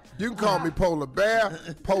 You can call me Polar Bear,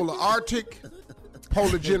 Polar Arctic,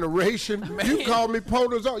 Polar Generation. You can call me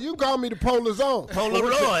Polar Zone. You can call me the Polar Zone.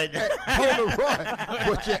 Polaroid. Polaroid.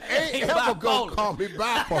 But you ain't ever gonna call me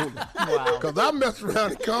bipolar. Wow. Because I mess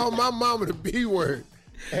around and call my mama the B word.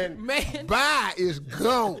 And bi is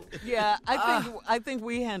gone. Yeah, I think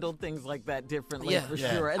we handled things like that differently for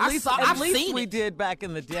sure. At I've least seen we it. did back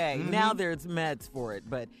in the day. Now there's meds for it,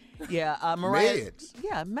 but yeah, Mariah. Meds?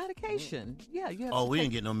 Yeah, medication. Yeah, you have Oh, to we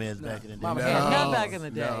take- didn't get no meds back in the day. Mama No. not back in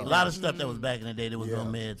the day. A lot of stuff that was back in the day, there was no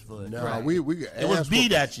meds for it. No, we It was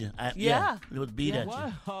beat at you. Yeah. It was beat at you.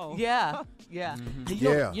 Wow. Yeah, yeah.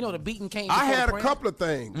 You know the beating came. I before had the a prayer? couple of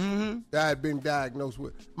things that I had been diagnosed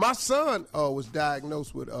with. My son was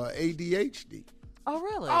diagnosed with ADHD. Oh,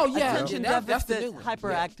 really? Oh, yeah. Attention Yeah, that's the deficit new one.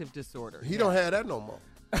 hyperactive disorder. He don't have that no more.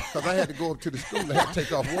 Because I had to go up to the school. I had to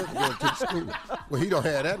take off work and go up to the school. Well, he don't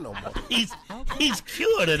have that no more. He's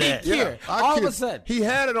cured of that. Cured. All of a sudden. He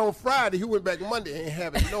had it on Friday. He went back Monday and ain't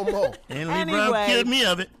have it no more. And Lee Brown killed me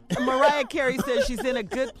of it. Mariah Carey says she's in a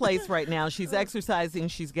good place right now. She's exercising,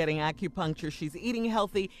 she's getting acupuncture, she's eating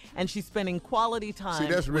healthy, and she's spending quality time See,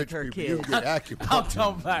 that's with rich her people. kids. You get I'm acupuncture.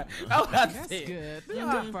 talking about. Oh, That's good.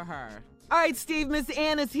 Good for her. All right, Steve, Miss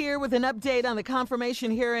Ann is here with an update on the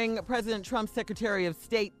confirmation hearing. President Trump's Secretary of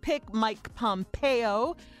State picked Mike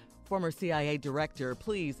Pompeo, former CIA director.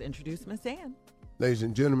 Please introduce Miss Ann. Ladies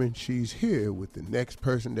and gentlemen, she's here with the next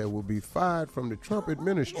person that will be fired from the Trump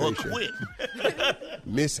administration.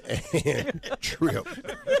 Miss Ann Tripp.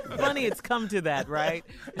 Funny it's come to that, right?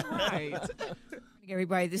 Right.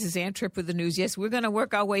 Everybody, this is Ann Tripp with the news. Yes, we're going to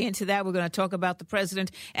work our way into that. We're going to talk about the president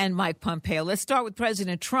and Mike Pompeo. Let's start with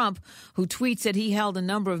President Trump, who tweets that he held a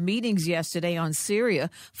number of meetings yesterday on Syria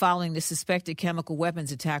following the suspected chemical weapons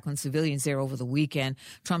attack on civilians there over the weekend.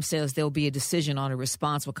 Trump says there'll be a decision on a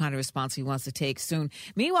response, what kind of response he wants to take soon.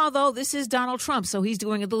 Meanwhile, though, this is Donald Trump, so he's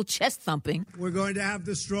doing a little chest thumping. We're going to have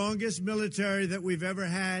the strongest military that we've ever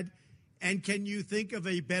had. And can you think of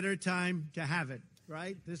a better time to have it?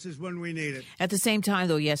 Right? This is when we need it. At the same time,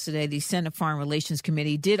 though, yesterday, the Senate Foreign Relations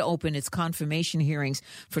Committee did open its confirmation hearings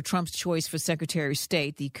for Trump's choice for Secretary of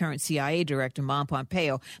State, the current CIA director, Mike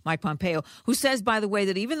Pompeo, who says, by the way,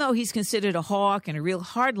 that even though he's considered a hawk and a real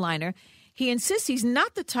hardliner, he insists he's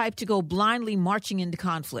not the type to go blindly marching into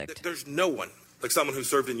conflict. There's no one like someone who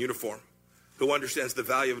served in uniform, who understands the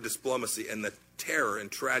value of diplomacy and the terror and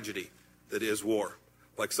tragedy that is war,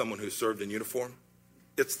 like someone who served in uniform.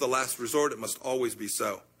 It's the last resort. It must always be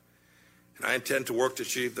so. And I intend to work to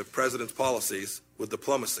achieve the president's policies with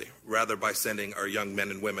diplomacy rather by sending our young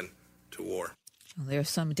men and women to war. Well, there are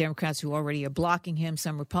some Democrats who already are blocking him.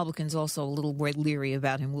 Some Republicans also a little leery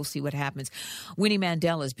about him. We'll see what happens. Winnie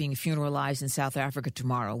Mandela is being funeralized in South Africa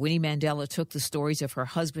tomorrow. Winnie Mandela took the stories of her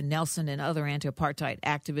husband Nelson and other anti-apartheid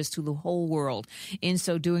activists to the whole world. In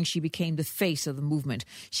so doing, she became the face of the movement.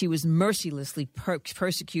 She was mercilessly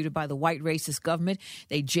persecuted by the white racist government.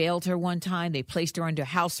 They jailed her one time. They placed her under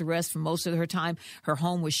house arrest for most of her time. Her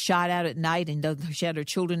home was shot out at night, and she had her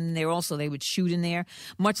children in there also. They would shoot in there.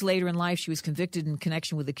 Much later in life, she was convicted in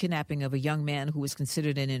connection with the kidnapping of a young man who was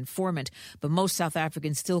considered an informant. But most South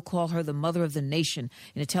Africans still call her the mother of the nation.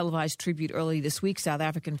 In a televised tribute early this week, South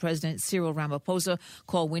African President Cyril Ramaphosa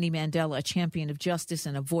called Winnie Mandela a champion of justice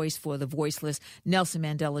and a voice for the voiceless. Nelson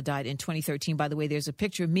Mandela died in 2013. By the way, there's a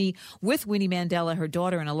picture of me with Winnie Mandela, her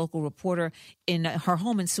daughter, and a local reporter in her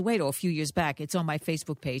home in Soweto a few years back. It's on my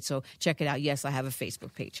Facebook page, so check it out. Yes, I have a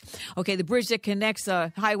Facebook page. Okay, the bridge that connects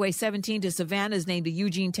Highway 17 to Savannah is named the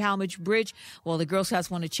Eugene Talmadge Bridge. Well, the Girl Scouts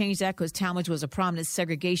want to change that because Talmadge was a prominent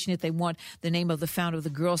segregationist. They want the name of the founder of the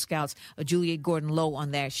Girl Scouts, Juliet Gordon Lowe,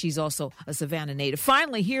 on there. She's also a Savannah native.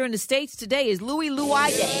 Finally, here in the States today is Louie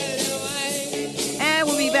Louie Day. And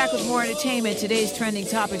we'll be back with more entertainment. Today's trending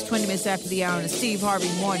topics 20 minutes after the hour on the Steve Harvey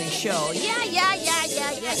Morning Show. Yeah.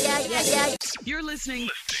 You're listening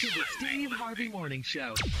to the Steve Harvey Morning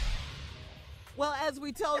Show. Well, as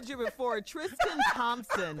we told you before, Tristan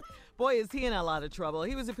Thompson, boy, is he in a lot of trouble.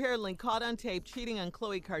 He was apparently caught on tape cheating on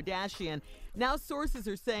Khloe Kardashian. Now sources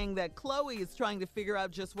are saying that Khloe is trying to figure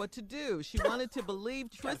out just what to do. She wanted to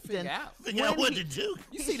believe Tristan. Figure out what to do.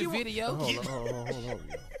 You see the video? Hold on.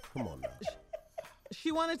 Come on now.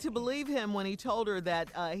 She wanted to believe him when he told her that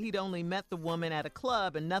he'd only met the woman at a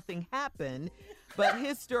club and nothing happened. But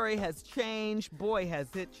his story has changed. Boy, has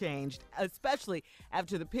it changed, especially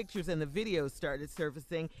after the pictures and the videos started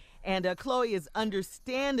surfacing. And Khloe is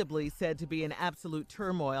understandably said to be in absolute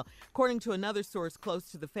turmoil. According to another source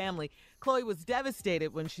close to the family, Khloe was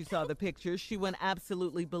devastated when she saw the pictures. She went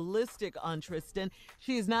absolutely ballistic on Tristan.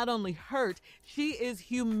 She is not only hurt, she is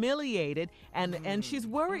humiliated, and she's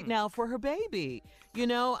worried now for her baby. You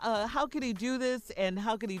know, how could he do this, and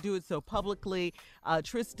how could he do it so publicly?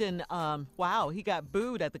 Tristan, wow, he got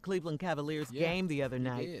booed at the Cleveland Cavaliers game the other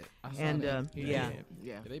night. Did. I saw and that. Yeah,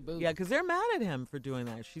 they booed. Yeah, because they're mad at him for doing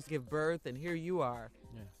that. She's give birth, and here you are.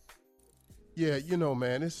 Yeah, you know,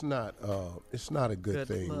 man, it's not a good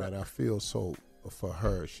thing, look. man. I feel so for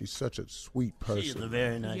her. She's such a sweet person. She's a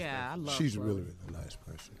very nice person. I love She's Khloe. really a nice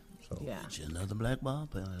person. So. Yeah. She's another black ball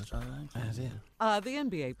player. That's all right. That's it. The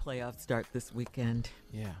NBA playoffs start this weekend.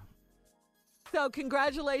 Yeah. So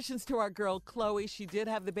congratulations to our girl, Khloe. She did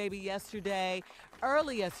have the baby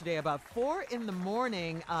early yesterday, about 4 in the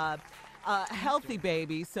morning. Healthy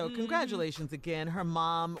baby. So congratulations again. Her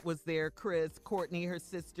mom was there, Chris, Courtney, her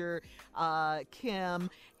sister, Kim,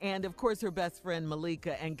 and of course her best friend,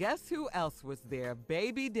 Malika. And guess who else was there?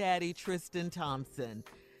 Baby daddy, Tristan Thompson.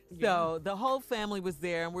 So the whole family was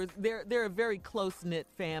there, and they're a very close-knit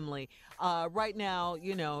family. Right now,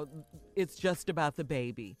 you know, it's just about the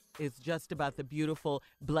baby. It's just about the beautiful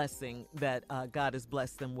blessing that God has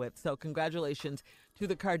blessed them with. So congratulations to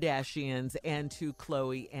the Kardashians and to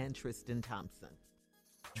Khloe and Tristan Thompson.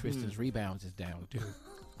 Tristan's rebounds is down, too.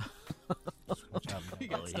 He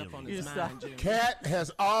got stuff on his mind, Jimmy. Cat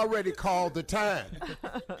has already called the time.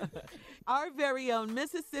 Our very own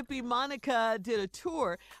Mississippi Monica did a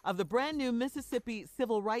tour of the brand new Mississippi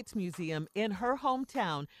Civil Rights Museum in her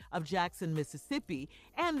hometown of Jackson, Mississippi,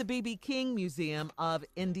 and the B.B. King Museum of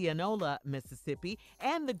Indianola, Mississippi,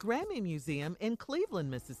 and the Grammy Museum in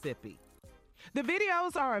Cleveland, Mississippi. The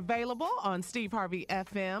videos are available on Steve Harvey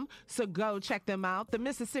FM, so go check them out. The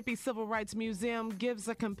Mississippi Civil Rights Museum gives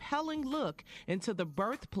a compelling look into the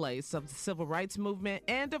birthplace of the civil rights movement.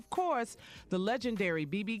 And, of course, the legendary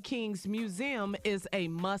B.B. King's Museum is a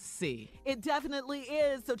must-see. It definitely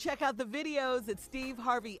is, so check out the videos at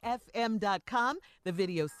steveharveyfm.com. The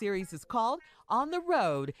video series is called On the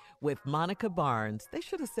Road with Monica Barnes. They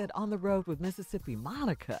should have said On the Road with Mississippi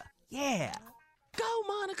Monica. Yeah. Go,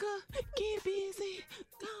 Monica. Get busy.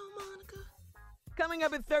 Go, Monica. Coming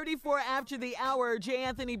up at 34 after the hour, J.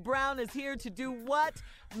 Anthony Brown is here to do what?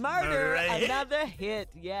 Murder another hit.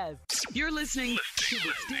 Yes. You're listening to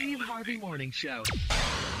the Steve Harvey Morning Show.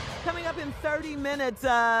 Coming up in 30 minutes,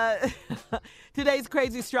 today's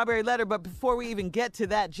Crazy Strawberry Letter. But before we even get to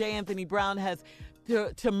that, J. Anthony Brown has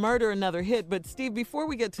to murder another hit. But Steve, before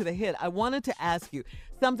we get to the hit, I wanted to ask you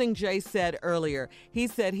something Jay said earlier. He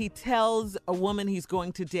said he tells a woman he's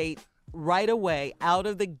going to date right away, out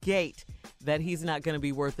of the gate, that he's not going to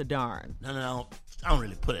be worth a darn. No. don't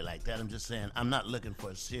really put it like that. I'm just saying I'm not looking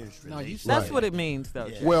for a serious relationship. That's what it means, though.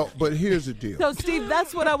 Yeah. Well, but here's the deal. So, Steve,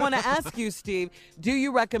 that's what I want to ask you, Steve. Do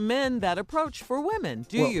you recommend that approach for women?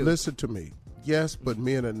 Do you? Listen to me. Yes, but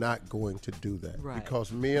men are not going to do that Right.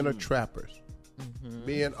 because men are trappers.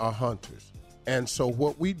 Men are hunters. And so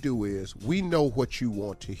what we do is we know what you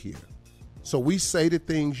want to hear. So we say the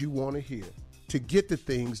things you want to hear to get the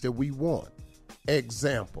things that we want.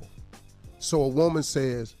 Example. So a woman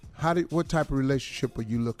says, what type of relationship are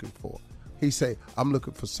you looking for? He say, I'm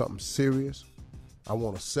looking for something serious. I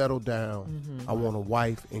want to settle down. I want a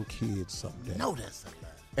wife and kids someday. No, that's a lie.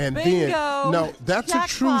 And Bingo. then, no, that's a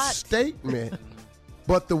true Jackpot. statement.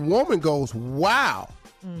 But the woman goes, wow,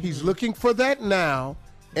 he's looking for that now,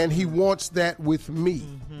 and he wants that with me.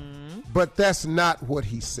 But that's not what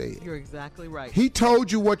he said. You're exactly right. He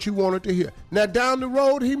told you what you wanted to hear. Now, down the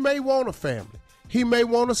road, he may want a family. He may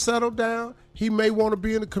want to settle down. He may want to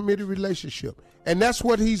be in a committed relationship. And that's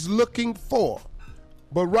what he's looking for.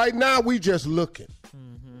 But right now, we just looking.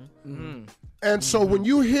 And so when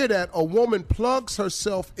you hear that, a woman plugs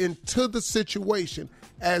herself into the situation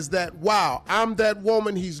as that, wow, I'm that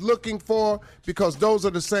woman he's looking for because those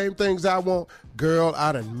are the same things I want. Girl,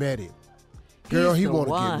 I done met him. Girl, he want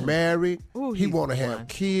to get married. He want to have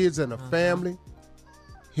kids and a family.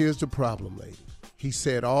 Here's the problem, lady. He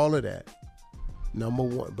said all of that. Number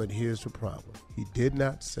one, but here's the problem. He did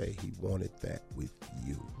not say he wanted that with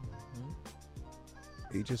you.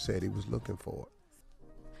 He just said he was looking for it.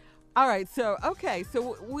 All right, so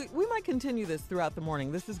we might continue this throughout the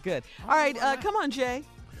morning. This is good. All right, come on, Jay.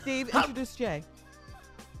 Steve, introduce Jay.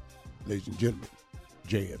 Ladies and gentlemen,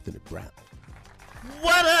 J. Anthony Brown.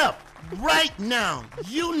 What up? Right now,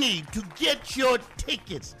 you need to get your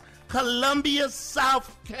tickets. Columbia,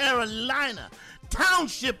 South Carolina,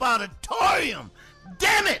 Township Auditorium.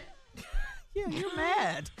 Damn it! Yeah, you're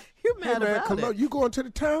mad. You're mad man, about it. You going to the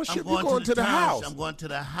township? You're going to the house. I'm going to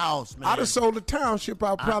the house, man. I'd have sold the township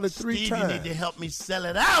out probably three Steve, times. you need to help me sell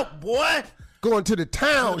it out, boy. Going to the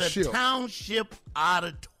township. To the Township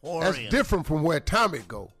Auditorium. That's different from where Tommy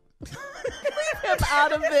go. Leave him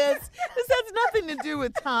out of this. This has nothing to do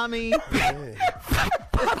with Tommy. Come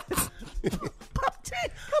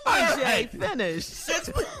on, Jay, finish.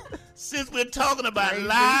 Since we're talking about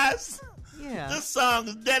lies, yeah. This song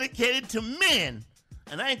is dedicated to men,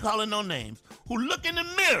 and I ain't calling no names, who look in the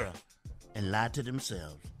mirror and lie to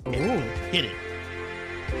themselves. Ooh. Hit it.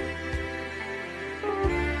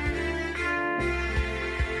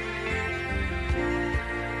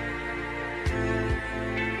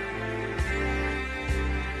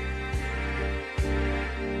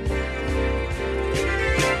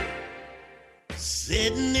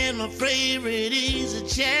 Sitting in my favorite easy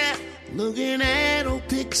chair, looking at old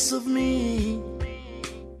pics of me.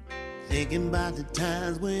 Thinking about the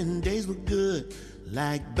times when days were good,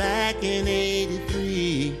 like back in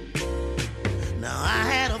 '83. Now I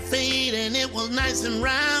had a fade and it was nice and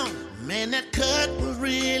round. Man, that cut was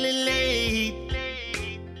really late.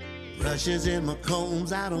 Brushes in my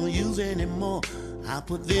combs I don't use anymore, I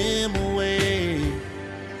put them away.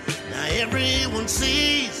 Now everyone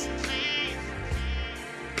sees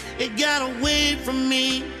it got away from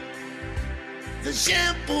me. The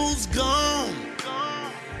shampoo's gone.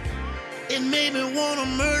 It made me wanna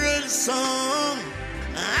murder the song.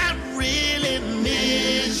 I really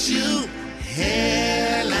miss you,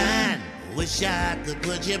 hairline. Wish I could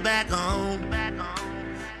put you back on.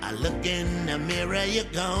 I look in the mirror, you're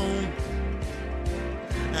gone.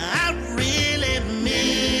 I really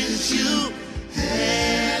miss you,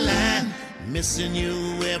 hairline. Missing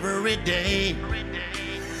you every day.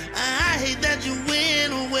 I hate that you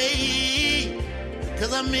went away,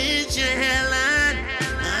 'cause I miss your hairline.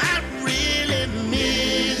 I really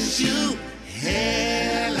miss you,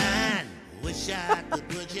 hairline. Wish I could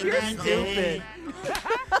put you back stupid.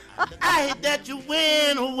 on. I hate that you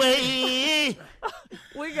went away.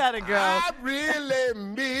 We gotta go. I really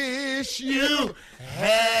miss you,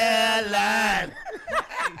 hairline.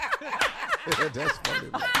 That's funny,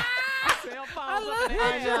 man.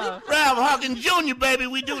 I know. Ralph Hawkins Jr., baby,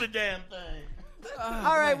 we do the damn thing.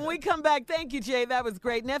 All right, when we come back, thank you, Jay. That was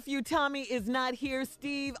great. Nephew Tommy is not here.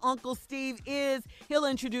 Uncle Steve is. He'll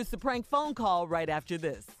introduce the prank phone call right after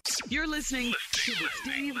this. You're listening to the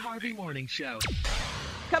Steve Harvey Morning Show.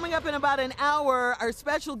 Coming up in about an hour, our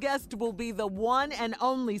special guest will be the one and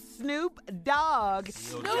only Snoop Dogg.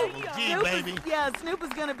 Snoop baby. Snoop is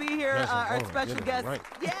going to be here, our special guest. Right.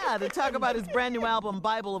 Yeah, to talk about his brand new album,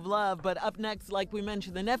 Bible of Love. But up next, like we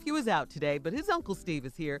mentioned, the nephew is out today, but his Uncle Steve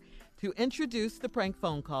is here to introduce the prank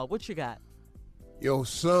phone call. What you got? Your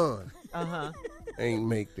son Uh-huh. ain't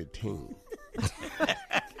make the team.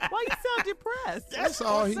 Why you sound depressed. That's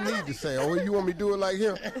all he needs to say. Oh, you want me to do it like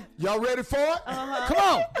him? Y'all ready for it? Come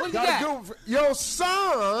on. What you got? Do your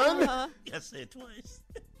son I said twice.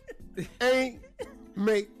 ain't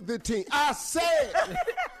make the team. I said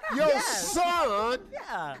your son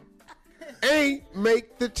ain't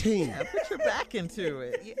make the team. Yeah, put your back into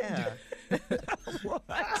it. Yeah.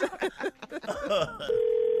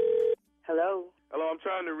 Hello. Hello, I'm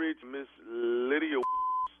trying to reach Miss Lydia.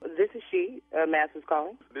 This is she. Master's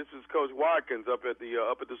calling. This is Coach Watkins up at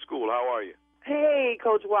the school. How are you? Hey,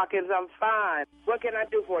 Coach Watkins, I'm fine. What can I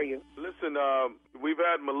do for you? Listen, we've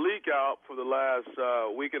had Malik out for the last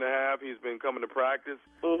week and a half. He's been coming to practice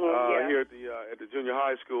here at the junior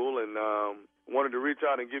high school, and wanted to reach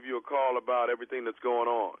out and give you a call about everything that's going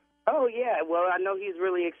on. Oh yeah. Well, I know he's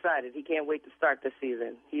really excited. He can't wait to start the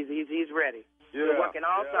season. He's ready. Yeah, We're working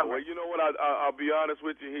all summer. Well, you know what? I'll be honest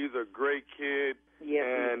with you. He's a great kid,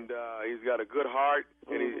 and he's got a good heart,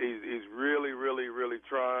 and he's really, really, really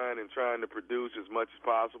trying to produce as much as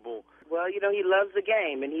possible. Well, you know, he loves the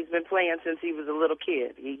game, and he's been playing since he was a little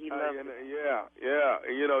kid. He loves it. Yeah.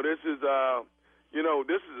 You know, this is the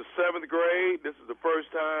 7th grade. This is the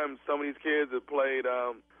first time some of these kids have played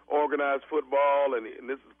organized football, and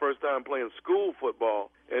this is the first time playing school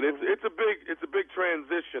football. And it's a big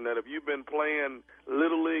transition. That if you've been playing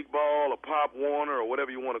little league ball or Pop Warner or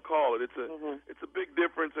whatever you want to call it, it's a big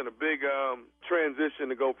difference and a big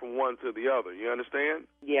transition to go from one to the other. You understand?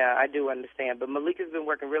 Yeah, I do understand. But Malik has been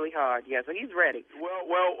working really hard. Yeah, so he's ready. Well.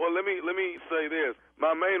 Let me say this.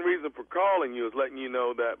 My main reason for calling you is letting you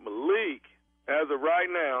know that Malik, as of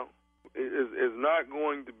right now, is not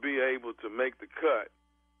going to be able to make the cut.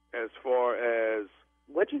 As far as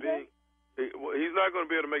what you say? He's not going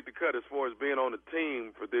to be able to make the cut as far as being on the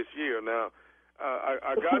team for this year. Now,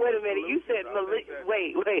 I got. Wait a minute. You said Malik.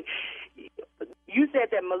 Wait. You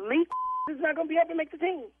said that Malik is not going to be able to make the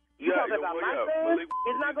team. You talking about my son?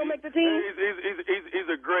 Is not going to make the team?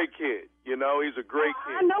 He's a great kid. You know, he's a great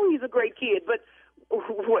kid. I know he's a great kid, but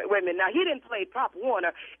wait a minute. Now, he didn't play Pop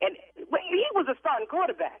Warner, and he was a starting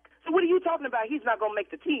quarterback. So what are you talking about? He's not going to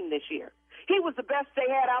make the team this year. He was the best they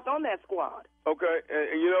had out on that squad. Okay,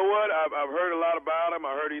 and you know what? I've heard a lot about him.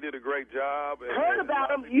 I heard he did a great job. Heard about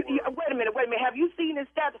him? Wait a minute. Have you seen his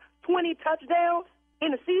stats? 20 touchdowns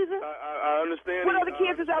in the season? I understand. What other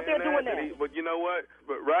kids is out there doing that? But you know what?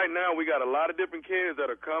 But right now we got a lot of different kids that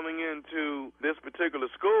are coming into this particular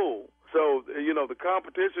school. So, you know, the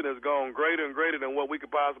competition has gone greater and greater than what we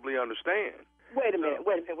could possibly understand. Wait a minute.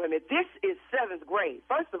 This is 7th grade.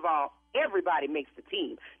 First of all, everybody makes the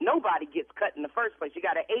team. Nobody gets cut in the first place. You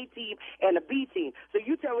got an A team and a B team. So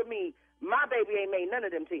you telling me my baby ain't made none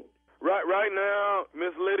of them teams? Right now,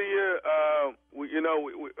 Miss Lydia,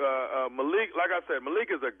 Malik, like I said, Malik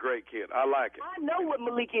is a great kid. I like it. I know what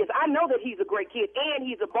Malik is. I know that he's a great kid, and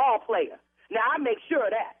he's a ball player. Now, I make sure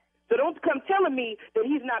of that. So don't come telling me that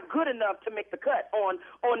he's not good enough to make the cut on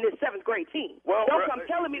this 7th grade team. Well, don't come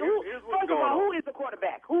telling me first of all, who is the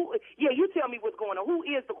quarterback? You tell me what's going on. Who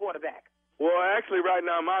is the quarterback? Well, actually, right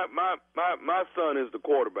now, my son is the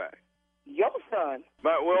quarterback. Your son?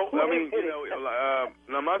 Now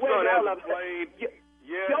my son hasn't played yet.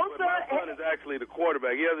 But my son is actually the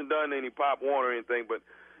quarterback. He hasn't done any Pop Warner or anything, but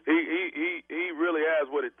he really has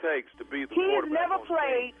what it takes to be the quarterback. He's never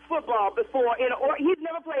played football before. He's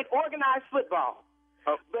never played organized football.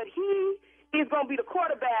 But he is going to be the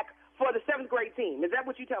quarterback for the 7th grade team. Is that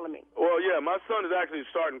what you're telling me? Well, yeah, my son is actually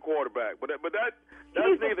starting quarterback, but that's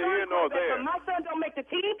neither here nor there. But my son don't make the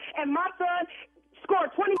team, and my son scored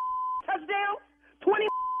 20 touchdowns. 20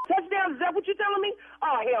 touchdowns. Is that what you're telling me?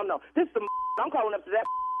 Oh, hell no. This is I'm calling up to that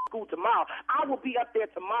school tomorrow. I will be up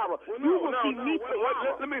there tomorrow. You will see me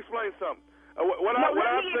tomorrow. Let me explain something. Let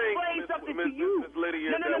me explain something to you.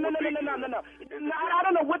 Lydia, no. I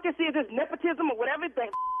don't know what this is. It's nepotism or whatever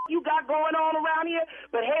the you got going on around here,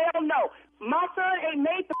 but hell no. My son ain't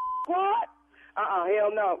made the squad.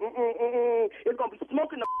 Hell no. It's going to be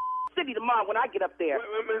smoking the city tomorrow when I get up there.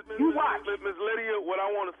 You watch. Miss Lydia, what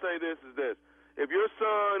I want to say is this. If your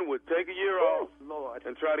son would take a year off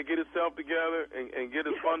and try to get himself together and get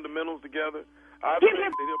his fundamentals together, I think that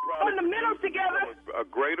he'll probably be a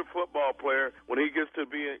greater football player when he gets to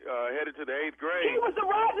be headed to the 8th grade. He was the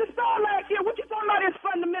rising star last year. What you talking about his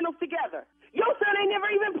fundamentals together? Your son ain't never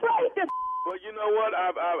even played this. Well, you know what?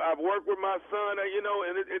 I've worked with my son, and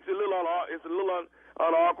it's a little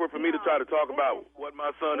awkward for me to try to talk about what my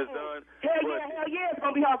son has done. Hell yeah, it's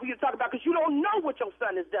going to be hard for you to talk about because you don't know what your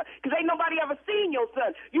son has done because ain't nobody ever seen your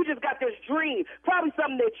son. You just got this dream, probably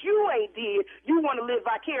something that you ain't did. You want to live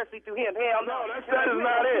vicariously through him. Hell no. That is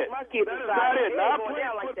not it. That is not it. Now, I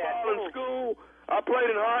played football in school. I played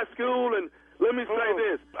in high school, and Let me say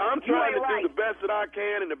this. I'm trying to do the best that I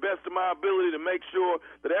can and the best of my ability to make sure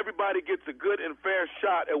that everybody gets a good and fair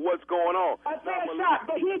shot at what's going on. A fair shot,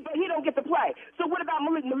 but he don't get to play. So what about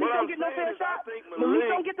Malik? Malik don't get no fair shot? Malik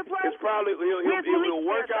don't get to play? It's probably, he'll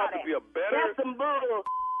work out to be a better... That's some bull.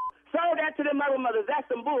 Serve that to them other mothers. That's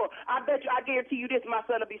some bull. I guarantee you this, my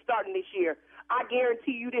son will be starting this year. I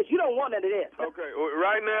guarantee you this. You don't want none of this. Okay, well,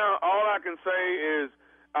 right now, all I can say is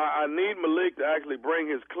I need Malik to actually bring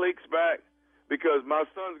his cleats back because my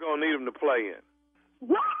son's going to need him to play in.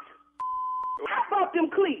 What? How about them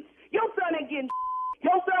cleats? Your son ain't getting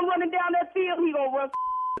Your son running down that field, he going to run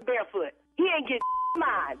barefoot. He ain't getting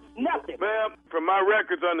mine. Nothing. Ma'am, from my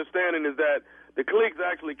records understanding is that the cleats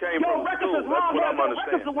actually came from school. That's what I'm understanding. Your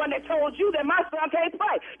records is the one that told you that my son can't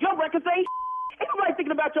play. Your records ain't Ain't nobody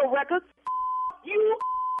thinking about your records. You,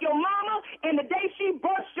 your mama, and the day she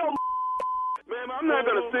burst your Ma'am, I'm not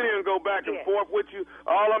going to sit here and go back and forth with you.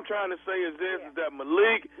 All I'm trying to say is this, is that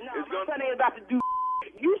Malik is going to... my son ain't about to do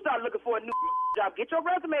You start looking for a new job. Get your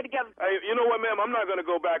resume together. Hey, you know what, ma'am? I'm not going to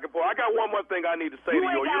go back and forth. I got one more thing I need to say to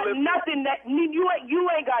you. You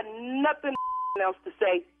ain't got nothing else to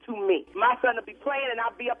say to me. My son will be playing, and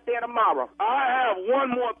I'll be up there tomorrow. I have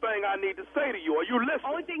one more thing I need to say to you. Are you listening?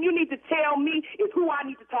 Only thing you need to tell me is who I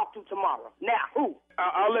need to talk to tomorrow. Now, who?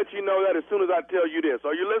 I'll let you know that as soon as I tell you this.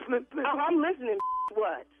 Are you listening? I'm listening.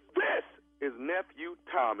 What? This is Nephew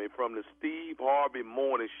Tommy from the Steve Harvey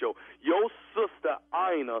Morning Show. Your sister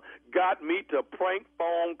Ina got me to prank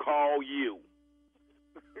phone call you.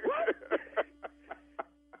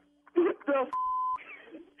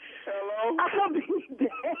 Hello? I'm going to be dead.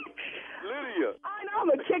 Lydia. I'm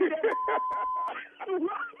going to kick that.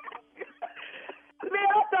 Man,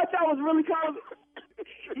 I thought y'all was really close.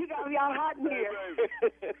 You got me all hot in here.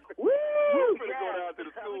 Woo! You finna go down to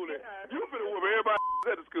the school and you finna whoop everybody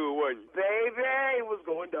at the school, wasn't you? Baby, it was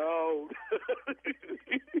going down.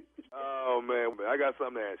 Oh, man, I got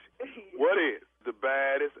something to ask you. What is the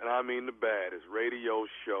baddest, and I mean the baddest, radio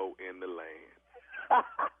show in the land?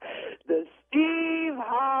 The Steve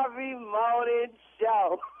Harvey Morning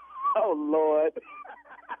Show. Oh, Lord.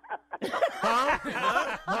 That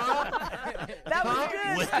was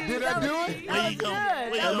good, Steve. Did I do it? That was good.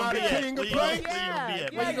 Am I the king of prank?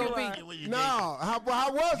 Where you gonna be? No. How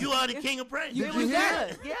was it? You are the king of prank. Did you hear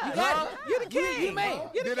it? Yeah. You got it. You're the king. You man.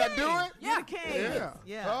 Did I do it? You're the king.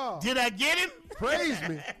 Yeah. Oh. Did I get him? Praise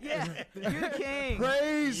me. Yeah. You're the king.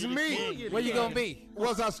 Praise me. Where you gonna be?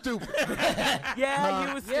 Was I stupid? Yeah,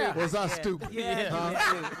 you was stupid. Was I stupid? Yeah.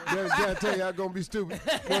 I tell you, I'm gonna be stupid.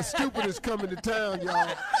 Well, stupid is coming to town, y'all.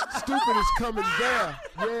 Stupid is coming there.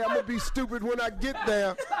 Yeah, I'm gonna be stupid when I get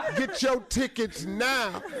there. Get your tickets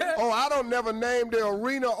now. Oh, I don't never name the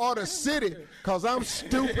arena or the city, cause I'm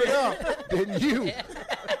stupider than you.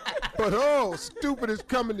 But stupid is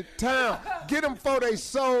coming to town. Get them before they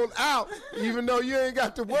sold out, even though you ain't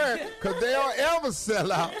got to worry, cause they don't ever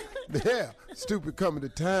sell out. Yeah, stupid coming to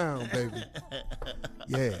town, baby.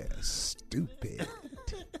 Yeah, stupid.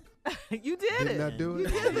 You did it. Didn't I do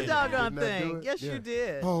it? You did the doggone Didn't I do thing. it? Yes, Yeah. you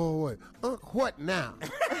did. Oh, wait. What now?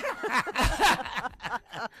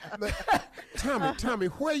 Tommy,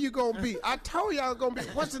 where you going to be? I told you I was going to be.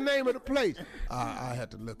 What's the name of the place? I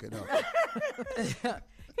had to look it up.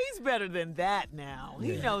 He's better than that now.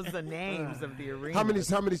 He knows the names of the arena. How many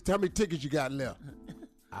tickets you got left?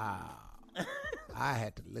 I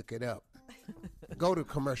had to look it up. Go to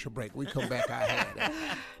commercial break. We come back, I had it.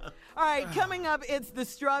 All right, coming up, it's the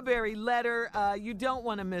Strawberry Letter. You don't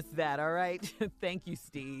want to miss that, all right? Thank you,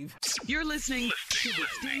 Steve. You're listening to the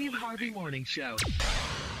Steve Harvey Morning Show.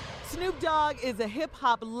 Snoop Dogg is a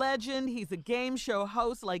hip-hop legend. He's a game show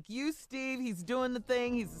host like you, Steve. He's doing the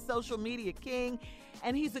thing. He's a social media king.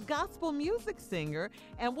 And he's a gospel music singer.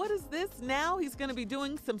 And what is this now? He's going to be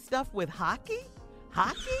doing some stuff with hockey?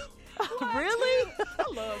 Hockey? Really? I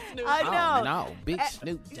love Snoop. I know. No, big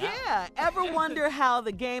Snoop Dogg. Yeah. Ever wonder how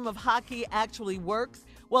the game of hockey actually works?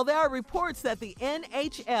 Well, there are reports that the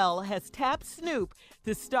NHL has tapped Snoop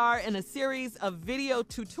to star in a series of video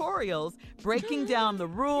tutorials breaking down the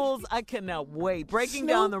rules. I cannot wait. Breaking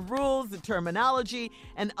down the rules, the terminology,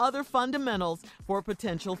 and other fundamentals for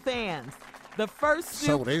potential fans. The first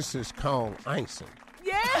Snoop... So this is called icing.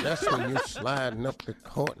 Yeah. That's when you're sliding up the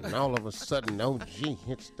court and all of a sudden OG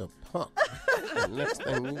hits the puck. And next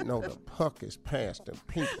thing you know, the puck is past the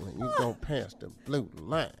people and you go past the blue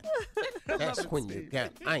line. That's when you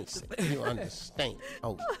got icing. You understand.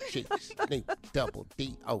 OG, Snoop, double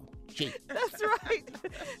D-O-G. That's right.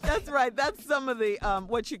 That's right. That's some of the,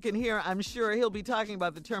 what you can hear. I'm sure he'll be talking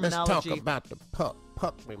about the terminology. Let's talk about the puck.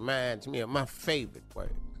 Puck reminds me of my favorite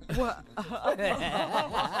word. What?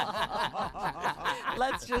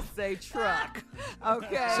 Let's just say truck.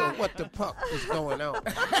 Okay. So what the fuck is going on?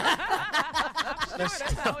 Let's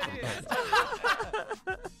talk about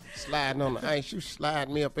it. Sliding on the ice, you slide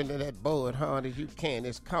me up into that board hard as you can.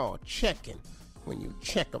 It's called checking. When you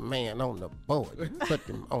check a man on the board, you put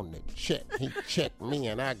him on the check. He check me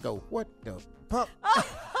and I go, what the fuck?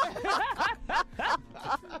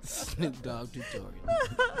 Snoop Dogg tutorial.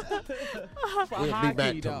 We'll be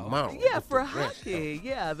back tomorrow. Yeah, for hockey.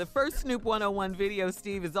 Yeah, the first Snoop 101 video,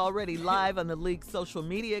 Steve, is already live on the league's social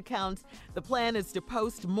media accounts. The plan is to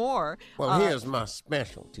post more. Well, here's my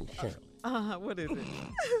specialty, Shirley. What is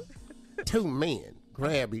it? Two men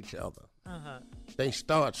grab each other. Uh-huh. They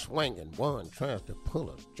start swinging. One tries to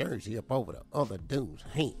pull a jersey up over the other dude's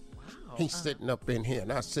head. Wow. He's sitting up in here,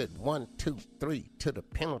 and I said 1, 2, 3 to the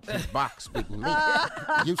penalty box with me.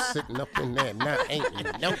 You sitting up in there now,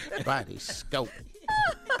 ain't nobody scoping.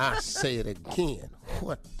 I say it again.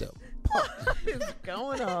 What the fuck is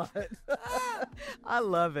going on? I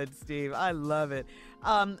love it, Steve. I love it.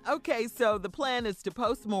 Okay, so the plan is to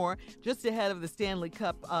post more just ahead of the Stanley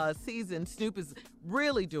Cup season. Snoop is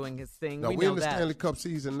really doing his thing. No, we we're know in the that. Stanley Cup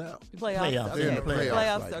season now. Playoffs. Okay. They're in the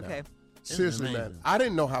playoffs right okay. now. Seriously, man. I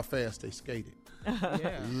didn't know how fast they skated.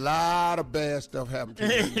 A lot of bad stuff happened to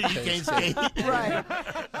you. You can't skate. Right.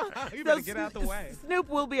 You better get out the way. Snoop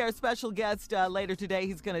will be our special guest later today.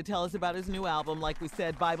 He's going to tell us about his new album, like we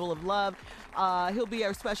said, Bible of Love. He'll be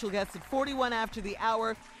our special guest at 41 after the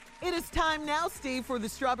hour. It is time now, Steve, for the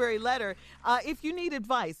Strawberry Letter. If you need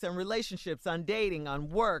advice on relationships, on dating,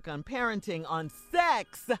 on work, on parenting, on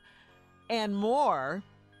sex, and more,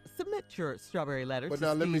 submit your Strawberry Letter But to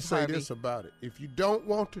now Steve let me say Harvey. this about it. If you don't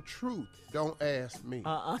want the truth, don't ask me.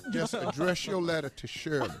 Just address your letter to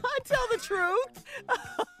Shirley. I tell the truth.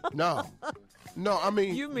 No, I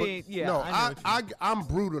mean... You mean, yeah. No, I know I'm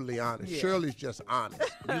brutally honest. Yeah. Shirley's just honest.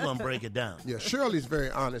 You're going to break it down. Yeah, Shirley's very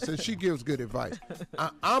honest, and she gives good advice.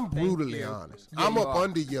 I'm brutally honest. Yeah, I'm you up are.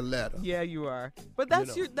 under your letter. Yeah, you are. But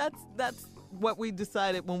that's that's what we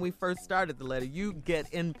decided when we first started the letter. You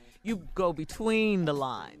get in, you go between the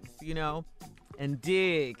lines, and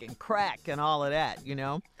dig and crack and all of that,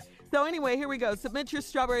 So anyway, here we go. Submit your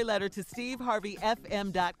Strawberry Letter to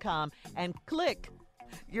steveharveyfm.com and click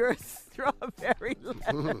your Strawberry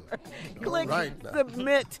Letter. Click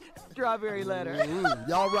Submit Strawberry Letter.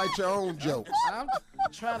 Y'all write your own jokes. I'm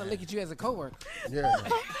trying to look at you as a coworker. Yeah.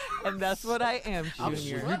 And that's what I am, I'm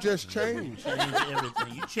Junior. sure you just changed.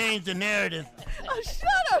 Everything. You changed the narrative. Oh, shut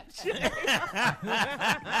up, Junior.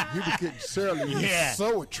 You became Shirley. Yeah.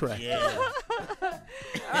 So attractive. Yeah.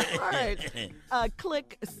 All right.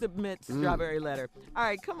 Click Submit Strawberry Letter. All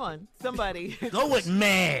right, come on. Somebody. Go with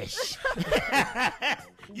MASH.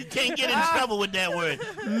 You can't get in trouble with that word.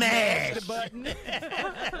 MASH. The button.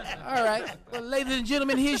 All right. Well, ladies and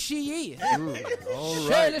gentlemen, here she is. All Shirley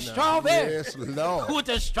right now. Strawberry. Yes, Lord. With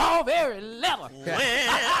the Strawberry Letter.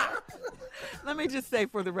 Let me just say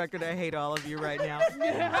for the record, I hate all of you right now.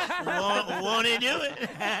 Won't he do it?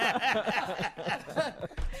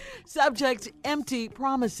 Subject, empty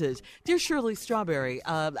promises. Dear Shirley Strawberry,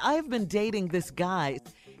 I have been dating this guy.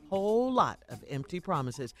 Whole lot of empty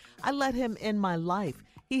promises. I let him in my life.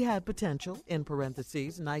 He had potential, in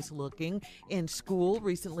parentheses, nice looking, in school,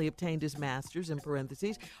 recently obtained his master's, in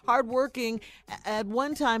parentheses, hardworking, at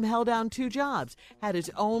one time held down 2 jobs, had his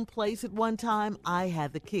own place at one time, I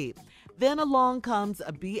had the key. Then along comes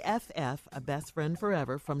a BFF, a best friend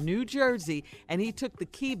forever, from New Jersey, and he took the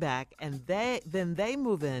key back, and then they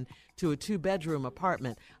move in to a 2-bedroom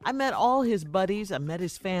apartment. I met all his buddies. I met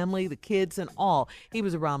his family, the kids, and all. He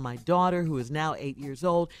was around my daughter, who is now 8 years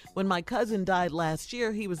old. When my cousin died last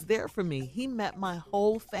year, he was there for me. He met my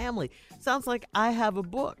whole family. Sounds like I have a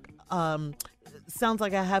book. Sounds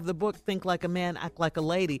like I have the book, Think Like a Man, Act Like a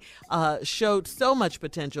Lady, showed so much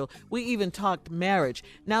potential. We even talked marriage.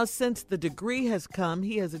 Now, since the degree has come,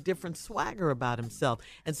 he has a different swagger about himself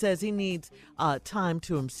and says he needs time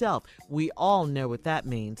to himself. We all know what that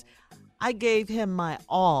means. I gave him my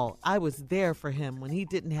all. I was there for him when he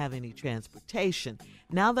didn't have any transportation.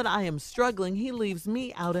 Now that I am struggling, he leaves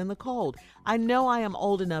me out in the cold. I know I am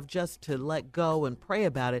old enough just to let go and pray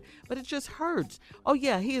about it, but it just hurts. Oh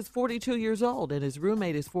yeah, he is 42 years old and his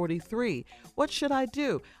roommate is 43. What should I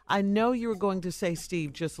do? I know you were going to say,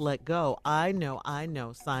 Steve, just let go. I know.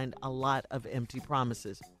 Signed, a lot of empty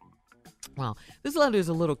promises. Well, this letter is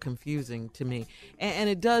a little confusing to me, and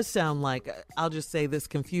it does sound like, I'll just say this,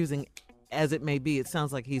 confusing as it may be, it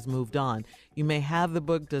sounds like he's moved on. You may have the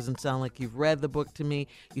book, doesn't sound like you've read the book to me.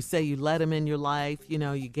 You say you let him in your life,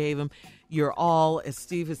 you gave him, your all, as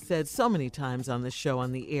Steve has said so many times on this show,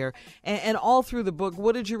 on the air, and all through the book.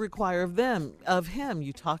 What did you require of him?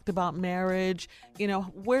 You talked about marriage.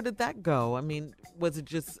 Where did that go? I mean, was it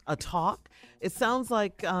just a talk? It sounds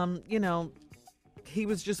like, he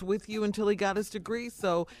was just with you until he got his degree,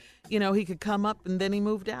 so, he could come up, and then he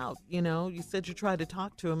moved out. You said you tried to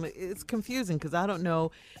talk to him. It's confusing because I don't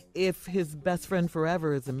know if his best friend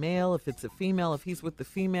forever is a male, if it's a female, if he's with the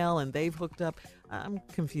female and they've hooked up. I'm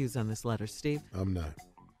confused on this letter, Steve. I'm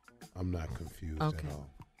not confused Okay. at all.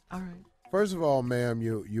 All right. First of all, ma'am,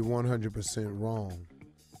 you're 100% wrong.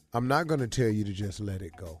 I'm not going to tell you to just let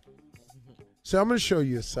it go. So I'm going to show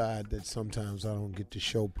you a side that sometimes I don't get to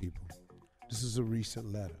show people. This is a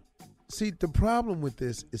recent letter. See, the problem with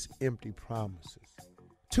this is empty promises.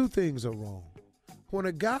 Two things are wrong. When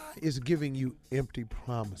a guy is giving you empty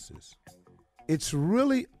promises, it's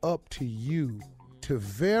really up to you to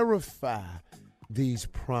verify these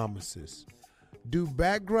promises. Do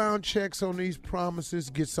background checks on these promises,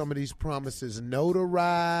 get some of these promises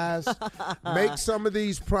notarized, make some of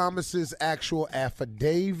these promises actual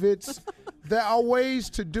affidavits. There are ways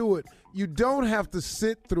to do it. You don't have to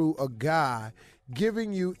sit through a guy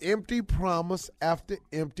giving you empty promise after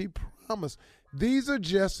empty promise. These are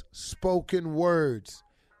just spoken words.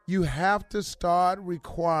 You have to start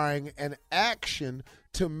requiring an action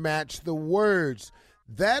to match the words.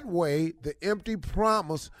 That way, the empty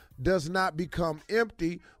promise does not become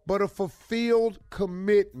empty, but a fulfilled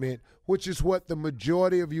commitment, which is what the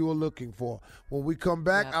majority of you are looking for. When we come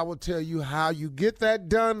back, I will tell you how you get that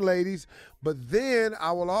done, ladies, but then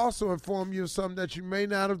I will also inform you of something that you may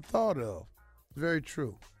not have thought of. Very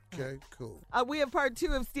true. Okay, cool. We have part 2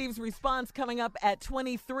 of Steve's response coming up at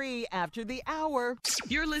 23 after the hour.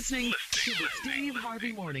 You're listening to the Steve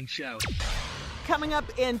Harvey Morning Show. Coming up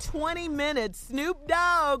in 20 minutes, Snoop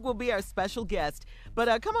Dogg will be our special guest.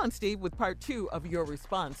 But come on, Steve, with part 2 of your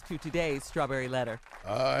response to today's Strawberry Letter.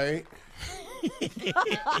 All right.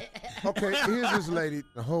 Okay, here's this lady,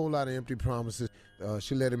 a whole lot of empty promises.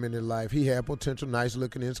 She let him in her life. He had potential, nice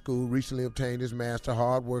looking in school, recently obtained his master,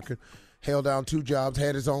 hard working, held down 2 jobs,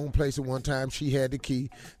 had his own place at one time. She had the key.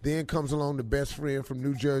 Then comes along the best friend from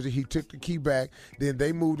New Jersey. He took the key back. Then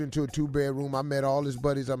they moved into a 2-bedroom. I met all his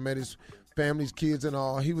buddies. I met his family's kids and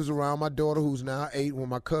all. He was around my daughter, who's now 8. When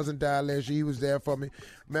my cousin died last year, he was there for me.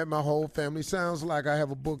 Met my whole family. Sounds like I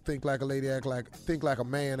have a book, Think Like a Lady, Think Like a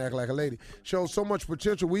Man, Act Like a Lady. Shows so much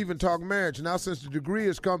potential. We even talk marriage. Now, since the degree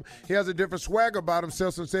has come, he has a different swagger about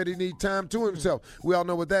himself and said he needs time to himself. We all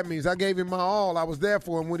know what that means. I gave him my all. I was there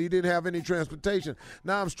for him when he didn't have any transportation.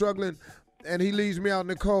 Now I'm struggling, and he leaves me out in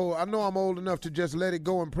the cold. I know I'm old enough to just let it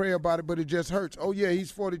go and pray about it, but it just hurts. Oh, yeah, he's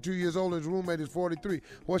 42 years old. His roommate is 43.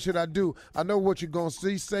 What should I do? I know what you're going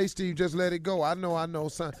to say, Steve. Just let it go. I know,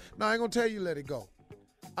 son. No, I ain't going to tell you let it go.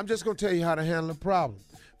 I'm just going to tell you how to handle the problem.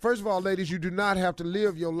 First of all, ladies, you do not have to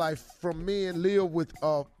live your life from men live with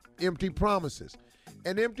empty promises.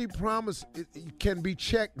 An empty promise can be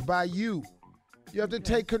checked by you. You have to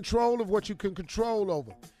take control of what you can control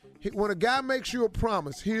over. When a guy makes you a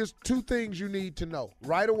promise, here's 2 things you need to know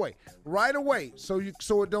right away, so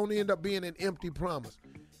it don't end up being an empty promise.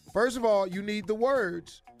 First of all, you need the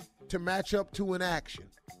words to match up to an action.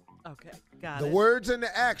 Okay, got it. The words and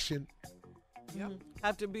the action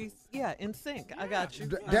have to be, in sync. I got you.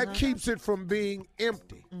 That keeps it from being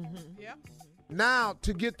empty. Yep. Now,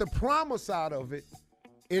 to get the promise out of it,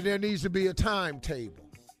 there needs to be a timetable.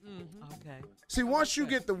 Okay. See, once you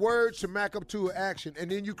get the words to match up to an action, and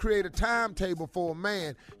then you create a timetable for a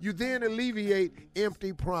man, you then alleviate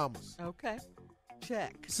empty promise. Okay.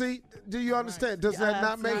 Check. See, do you understand? Does that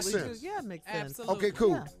not make sense? Yeah, it makes sense. Okay,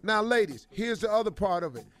 cool. Yeah. Now, ladies, here's the other part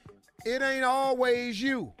of it. It ain't always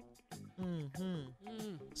you.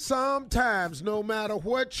 Sometimes, no matter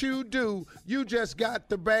what you do, you just got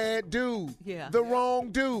the bad dude, the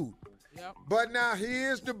wrong dude. Yep. But now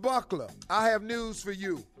here's the buckler. I have news for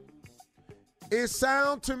you. It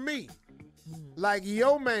sounds to me like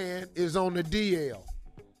your man is on the DL.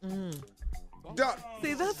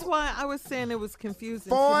 See, that's why I was saying it was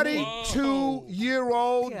confusing.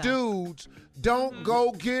 42-year-old dudes don't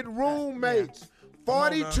go get roommates.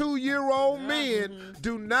 42-year-old men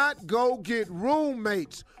do not go get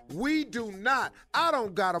roommates. We do not. I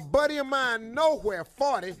don't got a buddy of mine nowhere,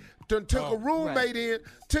 40, done took a roommate in,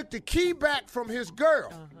 took the key back from his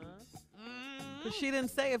girl. But she didn't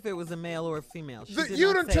say if it was a male or a female.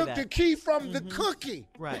 You done took the key from the cookie.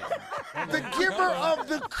 Right. The giver of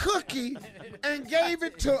the cookie and gave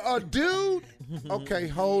it to a dude? Okay,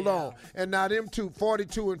 hold on. And now them two,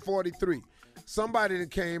 42 and 43. Somebody that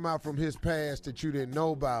came out from his past that you didn't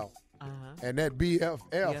know about. And that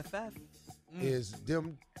BFF. is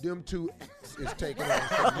them two is taking on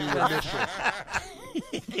some new initials.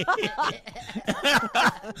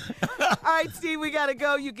 All right, Steve, we got to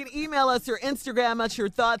go. You can email us or Instagram us your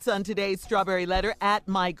thoughts on today's Strawberry Letter at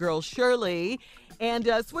My Girl Shirley. And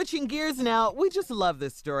switching gears now, we just love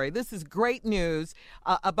this story. This is great news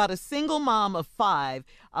about a single mom of 5.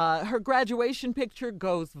 Her graduation picture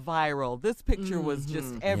goes viral. This picture was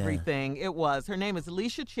just everything. It was. Her name is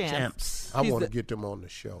Alicia Champs. I want to get them on the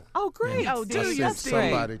show. Oh, great. Oh, do you? Send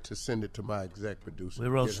somebody to send it to my exec producer. We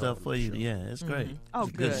wrote stuff for you. Yeah, it's great. Oh,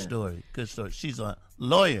 it's a good. good story. Good story. She's a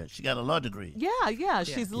lawyer. She got a law degree. Yeah.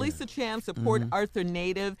 She's Lisa Champs, a Port Arthur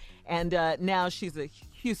native, and now she's a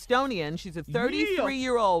Houstonian. She's a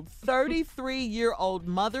 33-year-old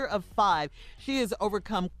mother of 5. She has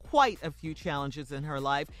overcome quite a few challenges in her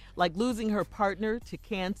life, like losing her partner to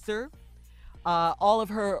cancer. All of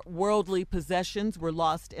her worldly possessions were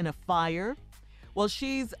lost in a fire. Well,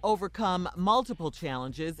 she's overcome multiple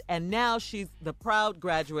challenges, and now she's the proud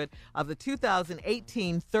graduate of the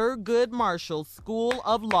 2018 Thurgood Marshall School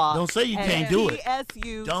of Law. Don't say you can't do it.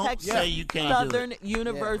 TSU, Don't Texas say you can't Southern do it.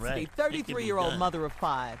 University. Yeah, right. 33-year-old mother of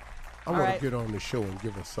 5. I want to get on the show and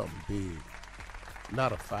give her something big.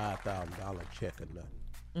 Not a $5,000 check or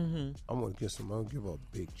nothing. I want to give her a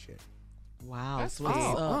big check. Wow. That's Steve.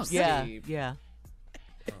 what's up, Steve. Yeah.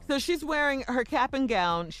 So she's wearing her cap and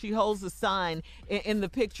gown. She holds a sign in the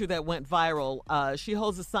picture that went viral. She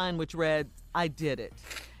holds a sign which read, "I did it."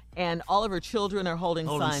 And all of her children are holding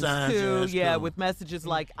signs too. Yeah, cool. With messages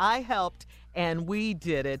like, "I helped and we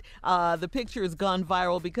did it." The picture has gone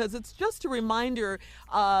viral because it's just a reminder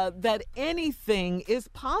that anything is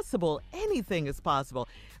possible. Anything is possible.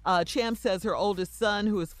 Champ says her oldest son,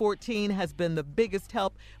 who is 14, has been the biggest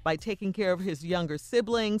help by taking care of his younger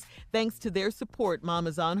siblings. Thanks to their support, Mom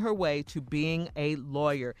is on her way to being a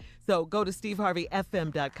lawyer. So go to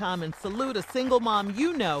SteveHarveyFM.com and salute a single mom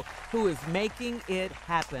you know who is making it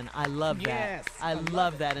happen. I love that. Yes, I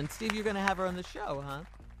love that. And Steve, you're going to have her on the show, huh?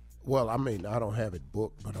 Well, I mean, I don't have it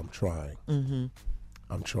booked, but I'm trying.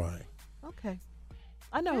 I'm trying. Okay.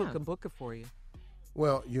 I know who can book it for you.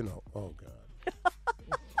 Well, oh, God.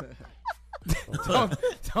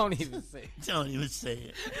 Don't even say it. Don't even say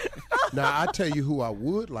it. Now, I tell you who I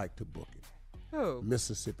would like to book it. Who?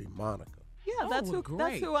 Mississippi Monica. Yeah, that's who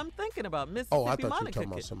I'm thinking about. Mississippi Oh, I thought Monica you were talking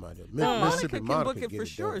about could- somebody else. Monica Mississippi can Monica book it get for it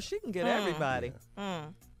sure. done. She can get everybody. Oh,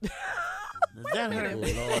 Lord,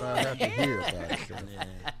 I have to hear about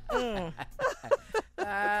it.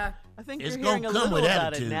 I think It's you're hearing gonna a come little with about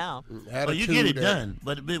attitude. it now. Oh, you get it done,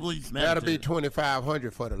 but it will That'll be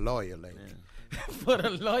 $2,500 for the lawyer lady. For the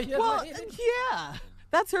lawyer Well, lady? yeah.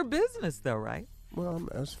 That's her business, though, right? Well,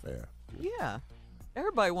 that's fair. Yeah.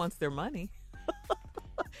 Everybody wants their money.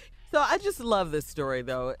 So I just love this story,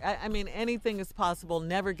 though. I mean, anything is possible.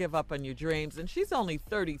 Never give up on your dreams. And she's only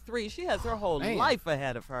 33. She has her whole life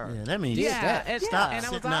ahead of her. Yeah, that means stop. And I was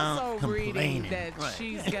sitting down also reading complaining. that Right.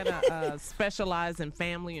 she's gonna specialize in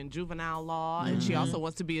family and juvenile law, and she also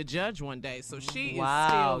wants to be a judge one day. So she is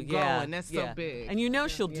still going. That's so big. And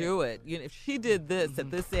she'll do it. If she did this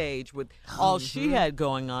at this age with all she had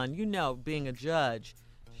going on, being a judge,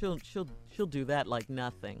 she'll do that like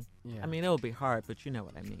nothing. Yeah. I mean, it'll be hard, but you know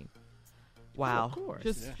what I mean. Wow. of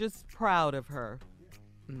course. Just proud of her.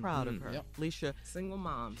 Proud of her. Yep. Lisa Single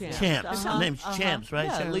mom. Champs. Her name's Champs, right?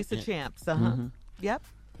 Yeah, Shirley? Lisa Yeah. Champs. Yep.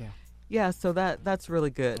 Yeah. Yeah, so that's really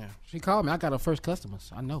good. Yeah. She called me. I got her first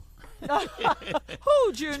customers. I know.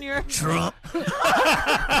 Who, Junior? Trump.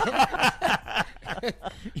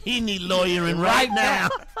 He need lawyering right now.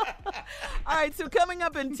 All right, so coming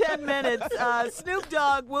up in 10 minutes, Snoop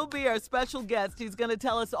Dogg will be our special guest. He's going to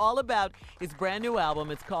tell us all about his brand new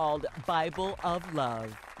album. It's called Bible of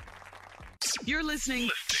Love. You're listening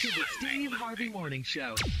to the Steve Harvey Morning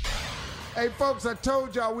Show. Hey, folks, I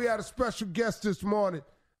told y'all we had a special guest this morning.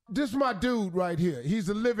 This is my dude right here. He's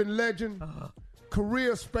a living legend.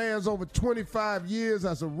 Career spans over 25 years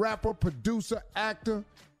as a rapper, producer, actor.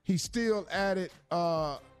 He's still at it.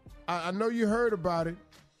 I know you heard about it,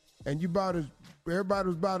 and everybody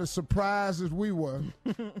was about as surprised as we were.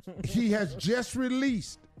 He has just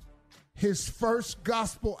released his first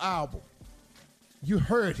gospel album. You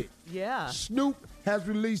heard it. Yeah. Snoop has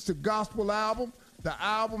released a gospel album. The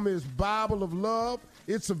album is Bible of Love.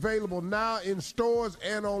 It's available now in stores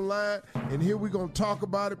and online. And here we're going to talk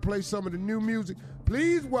about it, play some of the new music.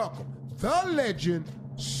 Please welcome the legend,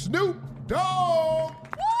 Snoop Dogg.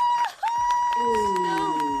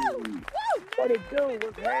 What it do?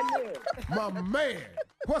 What's happening? My man.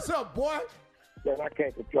 What's up, boy? Man, I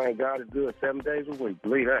can't complain. God is good 7 days a week.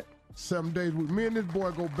 Believe that. 7 days with me and this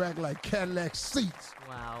boy go back like Cadillac seats.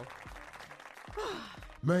 Wow.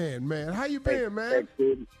 Man, how you been, man? Thanks,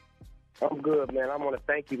 dude. I'm good, man. I want to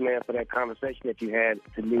thank you, man, for that conversation that you had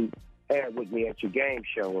with me at your game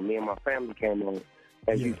show when me and my family came on.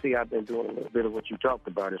 As you see, I've been doing a little bit of what you talked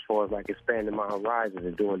about as far as like expanding my horizons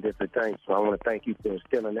and doing different things. So I want to thank you for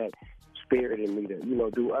instilling that spirit in me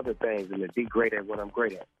to, do other things and to be great at what I'm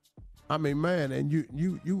great at. I mean, man, and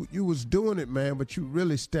you was doing it, man, but you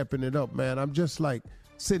really stepping it up, man. I'm just like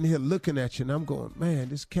sitting here looking at you, and I'm going, man,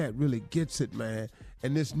 this cat really gets it, man.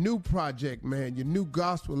 And this new project, man, your new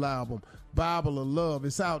gospel album, Bible of Love,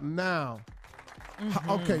 it's out now.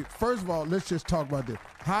 Okay, first of all, let's just talk about this.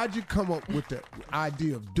 How'd you come up with the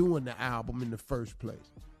idea of doing the album in the first place?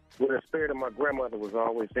 Well, the spirit of my grandmother was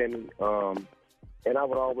always in me, and I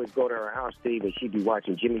would always go to her house, Steve, and she'd be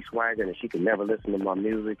watching Jimmy Swagger, and she could never listen to my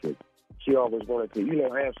music, and she always wanted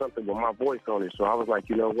to, have something with my voice on it. So I was like,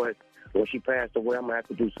 you know what? When she passed away, I'm going to have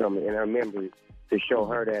to do something in her memory to show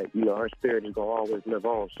her that, her spirit is going to always live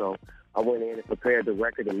on. So I went in and prepared the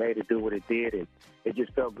record and made it do what it did, and it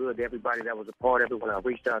just felt good to everybody that was a part of it. When I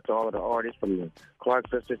reached out to all of the artists, from the Clark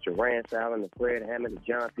sisters to Rance Allen, to Fred Hammond, to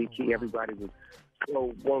John P. Key, everybody was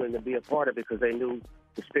so wanting to be a part of it because they knew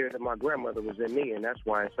the spirit of my grandmother was in me, and that's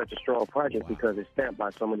why it's such a strong project because it's stamped by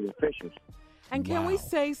so many officials. And can we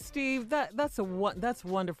say, Steve, that's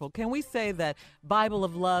wonderful. Can we say that Bible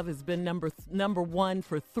of Love has been number one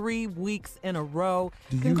for 3 weeks in a row?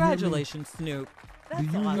 Congratulations, Snoop. That's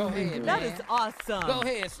awesome. Go ahead, that man. is awesome. Go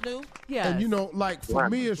ahead, Snoop. Yes. And for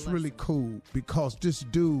me, it's really cool because this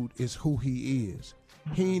dude is who he is.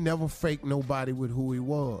 He ain't never faked nobody with who he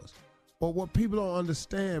was. But what people don't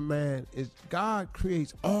understand, man, is God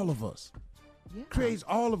creates all of us. Yeah. Creates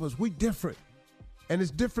all of us. We different. And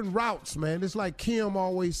it's different routes, man. It's like Kim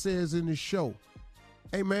always says in the show.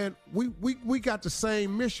 Hey, man, we got the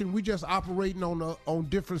same mission. We just operating on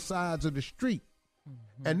different sides of the street.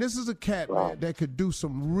 Mm-hmm. And this is a cat, man, that could do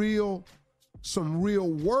some real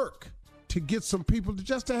work to get some people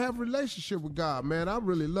to have a relationship with God, man. I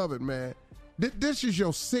really love it, man. This is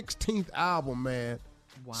your 16th album, man.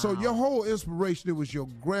 Wow. So your whole inspiration, it was your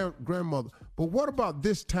grandmother. But what about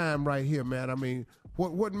this time right here, man? I mean,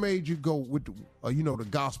 what made you go with the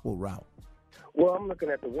gospel route? Well, I'm looking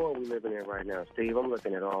at the world we're living in right now, Steve. I'm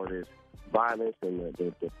looking at all this violence and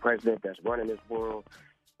the president that's running this world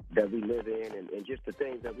that we live in and just the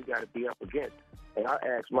things that we got to be up against. And I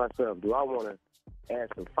ask myself, do I want to add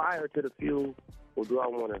some fire to the fuel, or do I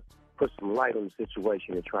want to put some light on the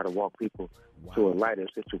situation and try to walk people to a lighter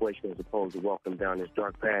situation as opposed to walk them down this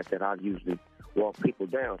dark path that I usually walk people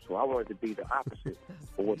down? So I wanted to be the opposite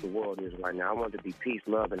of what the world is right now. I wanted to be peace,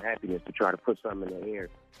 love, and happiness, to try to put something in the air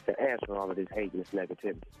to answer all of this hate and this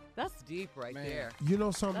negativity. That's deep right there. You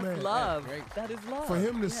know something, That's man? love. That is love. For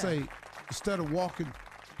him to say, instead of walking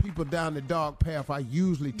people down the dark path, I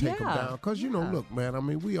usually take them down. Because, look, man, I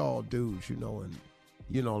mean, we all dudes, and,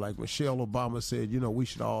 like Michelle Obama said, we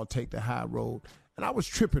should all take the high road. And I was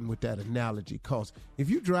tripping with that analogy, because if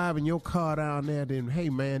you driving your car down there, then, hey,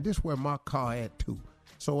 man, this where my car at, too.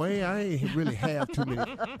 So I ain't really have too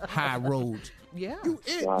many high roads. Yeah.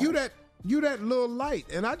 You that little light,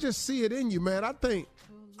 and I just see it in you, man. I think,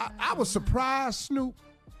 I was surprised, Snoop,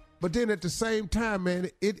 but then at the same time, man,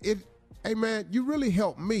 hey, man, you really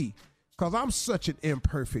helped me, because I'm such an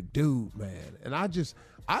imperfect dude, man. And I just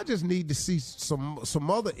need to see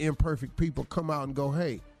some other imperfect people come out and go,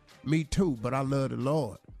 hey, me too, but I love the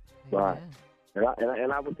Lord. Right.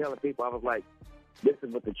 And I was telling people, I was like, this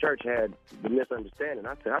is what the church had, the misunderstanding.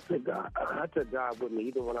 I took God with me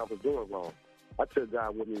even when I was doing wrong. I took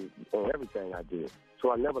God with me on everything I did.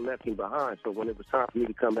 So I never left him behind. So when it was time for me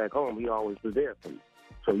to come back home, he always was there for me.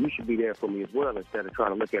 So you should be there for me as well, instead of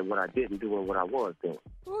trying to look at what I didn't do and what I was doing.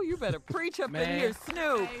 Oh, you better preach up in here,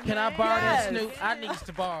 Snoop. Can I borrow that, Snoop? I need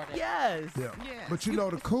to borrow that. Yes. Yeah. But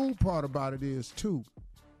the cool part about it is, too,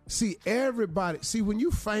 when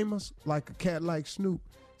you famous, like a cat like Snoop,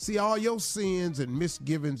 see, all your sins and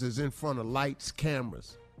misgivings is in front of lights,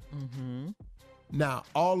 cameras. Mm-hmm. Now,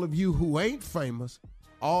 all of you who ain't famous,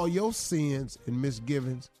 all your sins and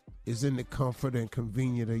misgivings is in the comfort and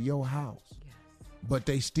convenience of your house. But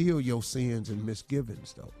they still your sins and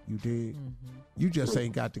misgivings, though. You dig? Mm-hmm. You just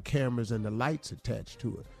ain't got the cameras and the lights attached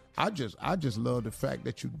to it. I just love the fact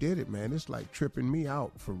that you did it, man. It's like tripping me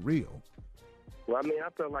out for real. Well, I mean, I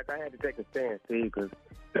felt like I had to take a stand, Steve, because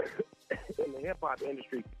in the hip-hop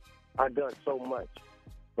industry, I've done so much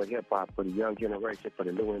for hip-hop, for the young generation, for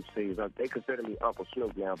the new MCs. They consider me Uncle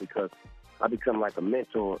Snoop now, because I become like a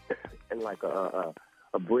mentor and like a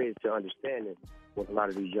bridge to understanding with a lot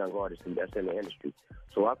of these young artists that's in the industry.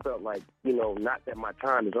 So I felt like, not that my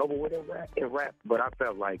time is over with in rap, but I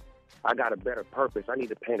felt like I got a better purpose. I need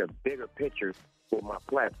to paint a bigger picture with my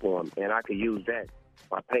platform, and I could use that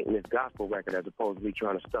by painting this gospel record as opposed to me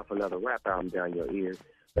trying to stuff another rap album down your ears.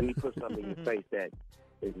 Let me put something in your face that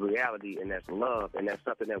is reality and that's love, and that's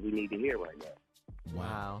something that we need to hear right now.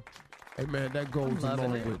 Wow. Hey, man, that goes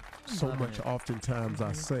along with so much. Oftentimes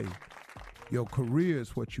I say, your career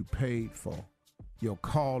is what you paid for. Your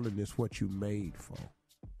calling is what you made for.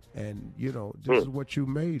 And, this is what you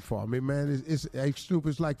made for. I mean, man, it's hey, Snoop,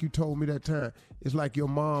 it's like you told me that time. It's like your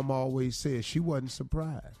mom always said. She wasn't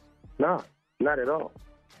surprised. No, not at all.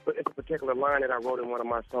 But it's a particular line that I wrote in one of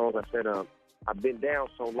my songs. I said, I've been down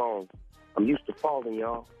so long. I'm used to falling,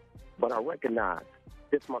 y'all. But I recognize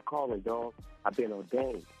this my calling, dog. I've been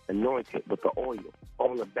ordained, anointed with the oil.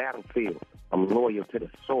 On the battlefield, I'm loyal to the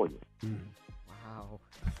soil. Wow.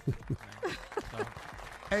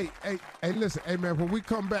 Hey, listen. Hey, man, when we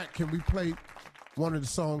come back, can we play one of the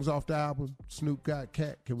songs off the album, Snoop Got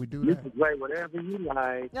Cat? Can we do that? You can play whatever you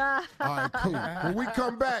like. All right, cool. When we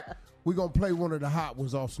come back, we're going to play one of the hot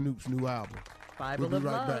ones off Snoop's new album. Bible we'll be of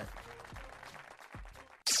right Love. back.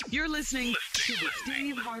 You're listening to the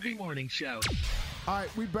Steve Harvey Morning Show. All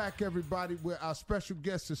right, we back, everybody. Our special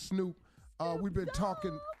guest is Snoop. We've been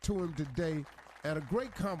talking to him today, and a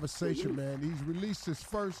great conversation, man. He's released his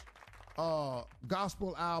first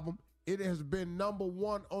gospel album. It has been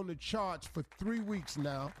 #1 on the charts for 3 weeks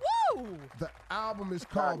now. Woo! The album is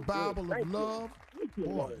called Bible of Love.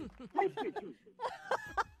 Boy.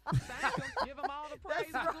 Give him all the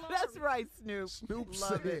praise. That's right, Snoop. Snoop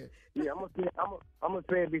Love said. it. Yeah, I'm gonna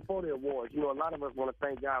say it before the awards. A lot of us want to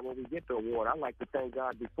thank God when we get the award. I like to thank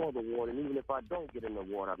God before the award, and even if I don't get an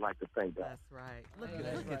award, I'd like to thank God. That's right. Look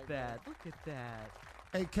at that. Look at that.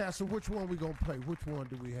 Hey, Castle, which one we gonna play? Which one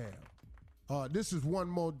do we have? This is One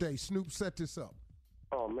More Day. Snoop set this up.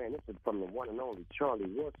 Oh man, this is from the one and only Charlie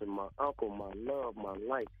Wilson, my uncle, my love, my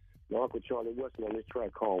life. My Uncle Charlie Wilson on this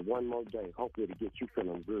track called One More Day. Hopefully to get you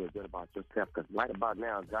feeling good about yourself, because right about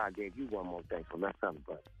now, God gave you one more day, so let's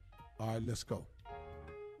celebrate. All right, let's go.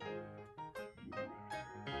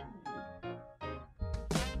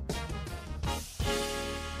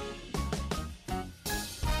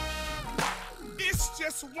 It's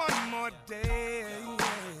just one more day.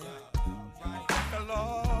 The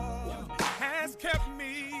Lord has kept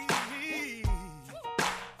me.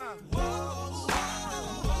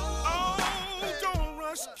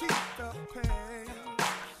 Keep the pain.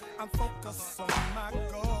 I'm focused on my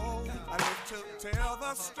goal. I live to tell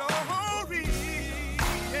the story.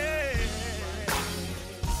 Yeah.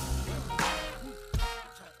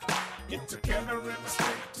 It took every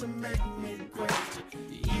mistake to make me great.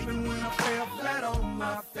 Even when I fell flat on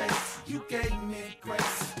my face, you gave me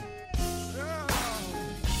grace.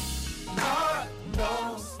 God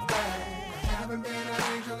knows that I haven't been an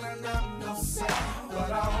angel and I'm no saint,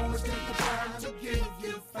 but I always take the time to give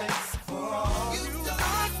you thanks for all you've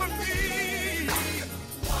done for me.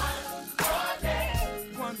 One more day.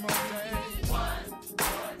 One more day. One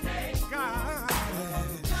more day. God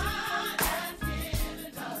has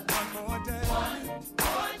given us one more day. One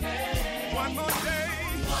more day. One more day.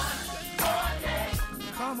 One more day.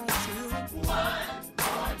 Come on, children. One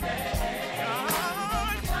more day. God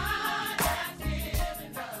has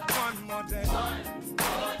given us one more day. One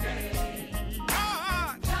more day.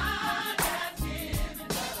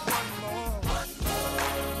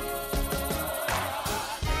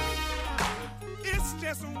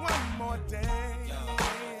 Just one more day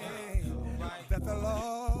that the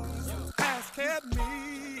Lord has kept me.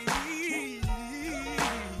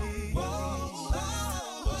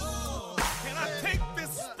 Can I take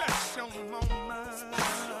this special moment?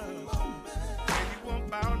 You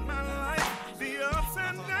about my life, the ups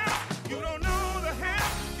and downs. You don't know the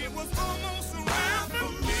half. It was almost around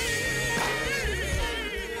for me.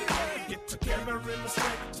 It took every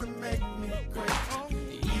mistake to make me great.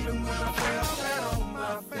 Even when I fell flat on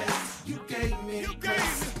my face, you gave me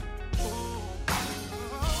grace.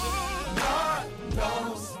 God knows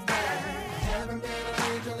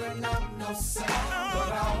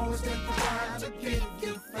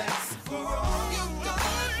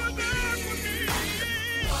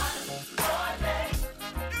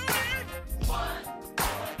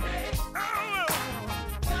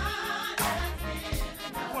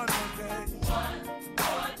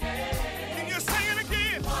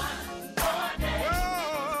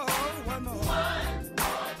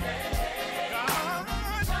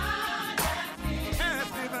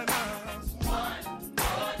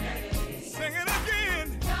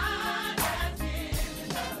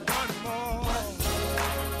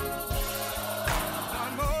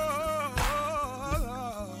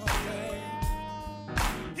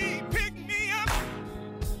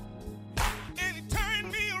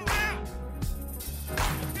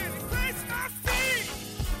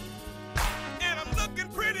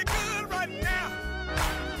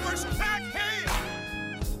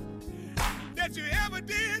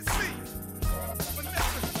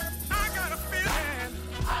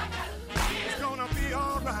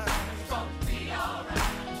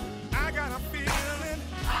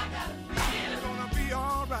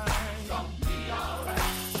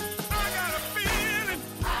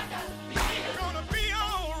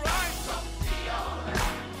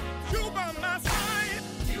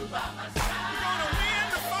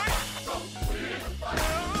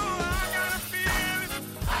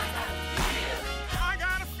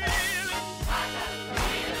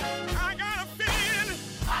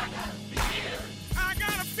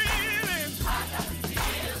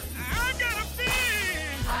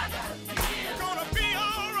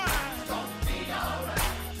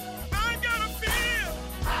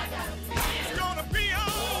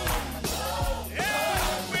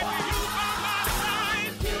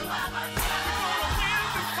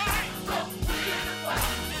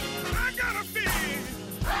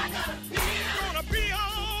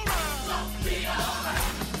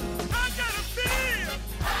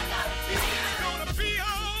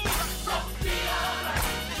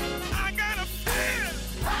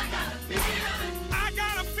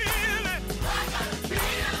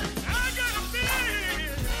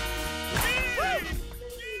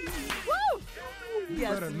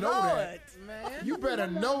know that. Man. You better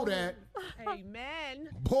know that. Amen.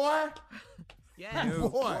 Boy. Yes.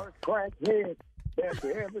 Boy. Crackhead that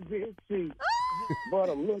you ever did see. But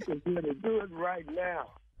I'm looking pretty good right now.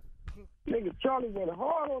 Nigga, Charlie went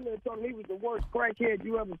hard on that, told me he was the worst crackhead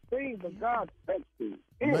you ever seen, but God fixed him.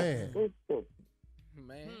 Man.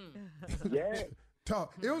 Man. Yeah.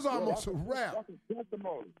 Talk. It was almost a rap. That's a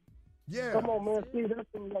testimony. Yeah. Come on, man. See, that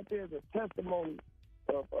thing right there is a testimony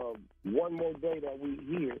of one more day that we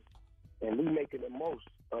here, and we making the most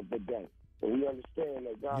of the day. And we understand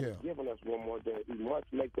that God has given us one more day. We must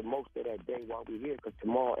make the most of that day while we're here, because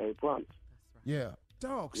tomorrow ain't promised. Yeah.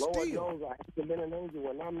 Dog, Lord still. knows I haven't been an angel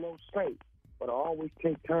and I'm no saint, but I always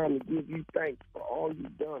take time to give you thanks for all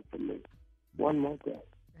you've done for me. One more day.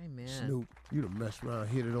 Amen. Snoop, you done messed around,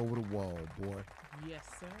 hit it over the wall, boy. Yes,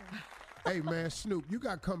 sir. Hey, man, Snoop, you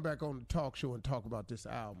got to come back on the talk show and talk about this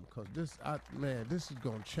album, because this is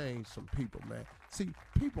going to change some people, man. See,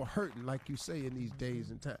 people hurting, like you say, in these days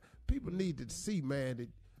and time. People need to see, man, that,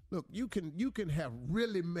 look, you can have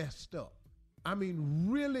really messed up. I mean,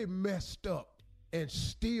 really messed up and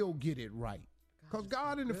still get it right. Because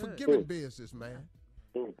God in the forgiving business, man.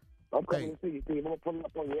 I'm coming to see you, Steve. I'm going to pull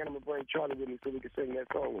up on the Animal Brain Charlie with me so we can sing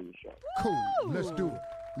that song on the show. Cool. Let's do it.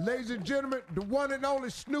 Ladies and gentlemen, the one and only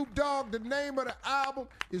Snoop Dogg. The name of the album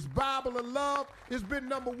is Bible of Love. It's been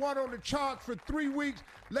 #1 on the charts for 3 weeks.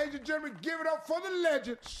 Ladies and gentlemen, give it up for the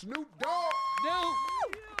legend, Snoop Dogg.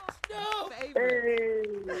 Snoop.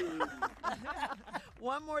 Favorite.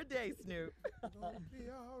 One more day, Snoop.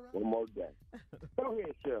 One more day. Go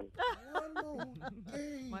ahead, Shirley. One more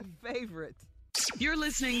day. My favorite. You're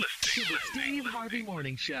listening to the Steve Harvey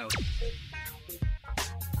Morning Show.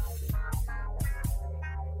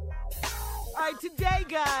 All right, today,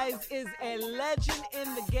 guys, is a legend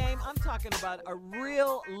in the game. I'm talking about a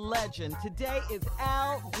real legend. Today is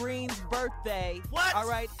Al Green's birthday. What? All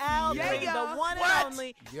right, Al Green, the one and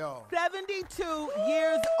only, 72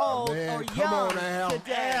 years old or Come young on, Al.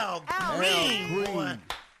 today. Al Al Green. Green.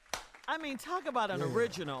 I mean, talk about an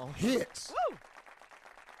original. Hits. Woo.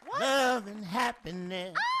 What? Love and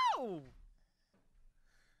happiness. Oh!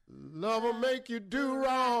 Love will make you do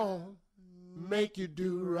wrong, make you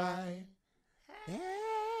do right. Hey,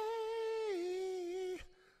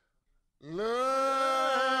 love.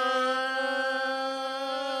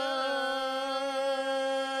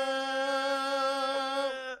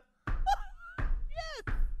 Yes.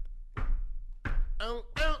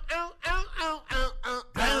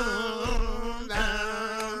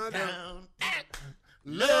 Down.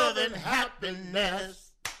 Love and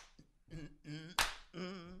happiness.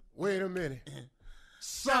 Wait a minute.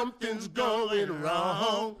 Something's going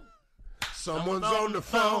wrong. Someone's on the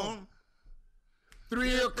phone.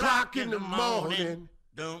 3 o'clock in the morning.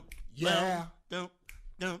 Yeah.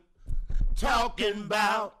 Talking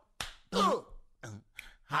about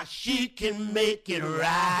how she can make it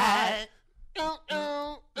right.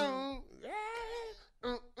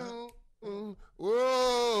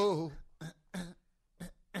 Whoa.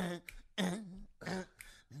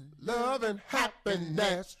 Love and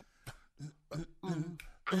happiness.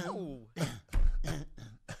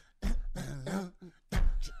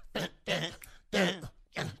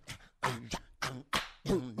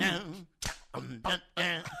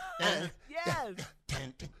 Yes.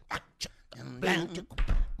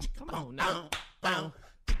 Come on now. Damn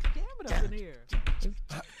it up in here.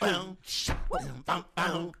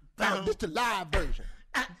 This the live version.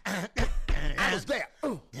 I was there.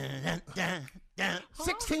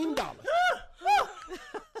 $16.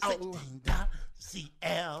 $16. See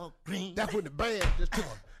Al Green. That's when the band just took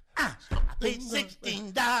I paid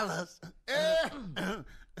 $16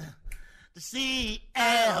 to see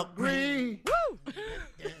Al Green. Woo!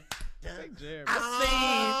 I saved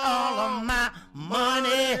all of my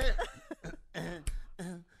money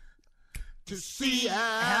to see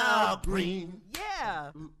Al Green.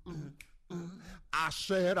 Yeah. I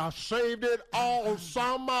said I saved it all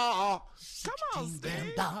summer. Come on,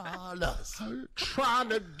 Steve. $16. Trying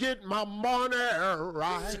to get my money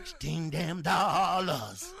right.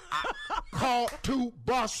 $16. Caught 2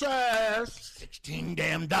 buses.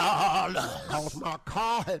 $16. Cause my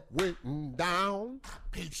car had written down.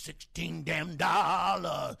 Paid $16.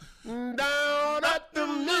 Down at the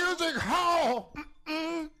music hall.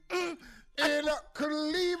 In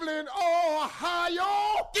Cleveland,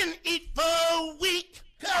 Ohio. Didn't eat for a week.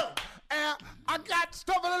 And I got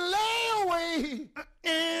stuff in the layaway.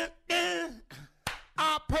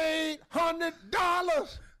 I paid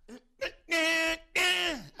 $100.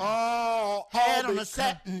 Oh, had on a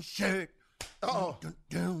satin shirt. Oh,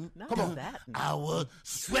 Not come on. that. I was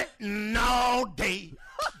sweating all day.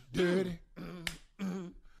 Dirty.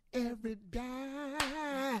 every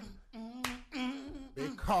dime.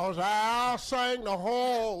 Because I'll sing the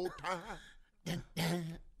whole time.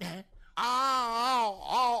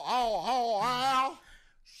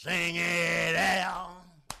 Sing it out.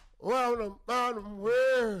 Well, the bottom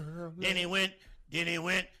well. Then he went.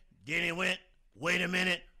 Wait a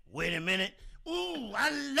minute. Ooh, I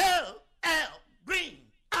love Al Green.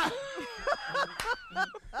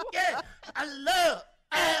 Yeah, I love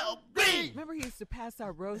Al Green. Remember he used to pass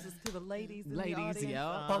our roses to the ladies in the audience?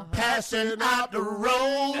 Yeah. I'm passing out the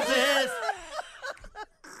roses.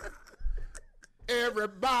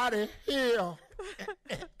 Everybody here.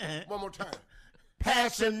 One more time.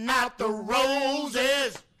 Passing out the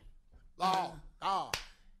roses.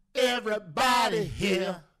 Everybody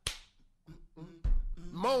here.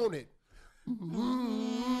 Moan it.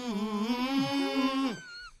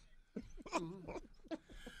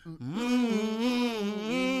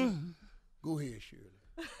 Go ahead, Shirley.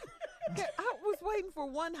 I was waiting for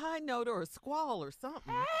one high note or a squall or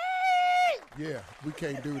something. Yeah, we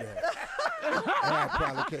can't do that. I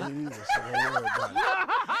probably can't either, so don't worry about it.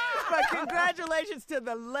 But congratulations to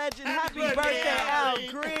the legend. Happy birthday, Al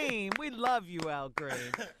Green. We love you, Al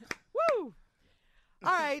Green. Woo!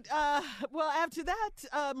 All right. Well, after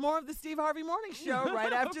that, more of the Steve Harvey Morning Show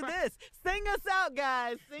right after this. Sing us out,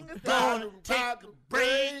 guys. Sing us out. Gonna take a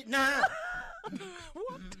break now.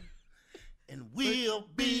 And we'll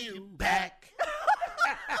be back.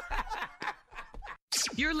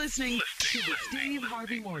 You're listening to the Steve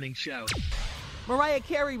Harvey Morning Show. Mariah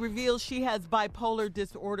Carey reveals she has bipolar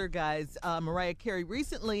disorder, guys. Mariah Carey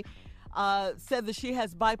recently said that she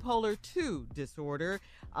has bipolar 2 disorder.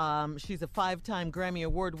 She's a 5-time Grammy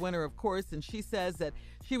Award winner, of course, and she says that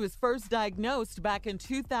she was first diagnosed back in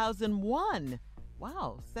 2001.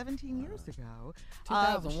 Wow, 17 years ago.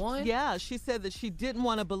 2001? Yeah, she said that she didn't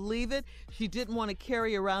want to believe it. She didn't want to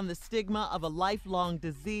carry around the stigma of a lifelong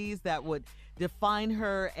disease that would define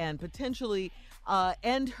her and potentially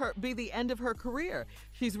be the end of her career.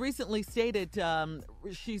 She's recently started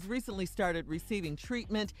receiving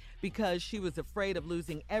treatment because she was afraid of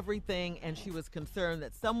losing everything, and she was concerned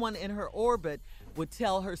that someone in her orbit would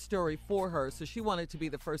tell her story for her. So she wanted to be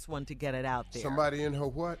the first one to get it out there. Somebody in her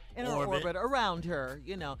what? In her orbit, around her,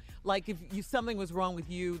 you know. Like if something was wrong with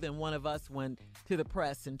you, then one of us went to the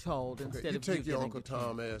press and told instead You of take you your getting Uncle it.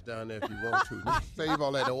 Tom ass down there if you want to. Save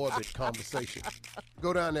all that orbit conversation.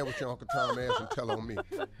 Go down there with your Uncle Tom ass and tell on me.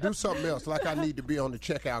 Do something else, like I need to be on the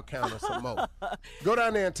checkout counter some more. Go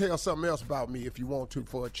down there and tell something else about me if you want to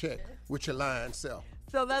for a check with your lying self.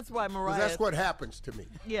 So that's why 'Cause Mariah... that's what happens to me.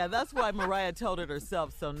 Yeah, that's why Mariah told it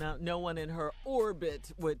herself, so no one in her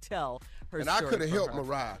orbit would tell her And story I could have for helped her.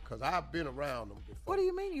 Mariah because I've been around them before. What do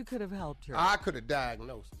you mean you could have helped her? I could have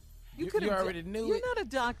diagnosed it. could have already knew You're it. not a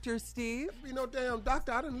doctor, Steve. Be no damn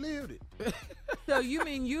doctor. I done lived it. So you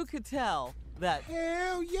mean you could tell that?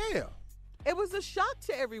 Hell yeah. It was a shock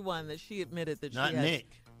to everyone that she admitted that Not she had Nick.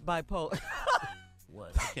 bipolar.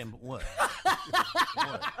 What? I can't. What?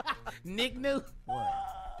 What? Nick knew. What?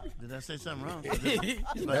 Did I say something wrong? That If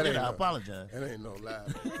I did, ain't I no- apologize. That ain't no lie.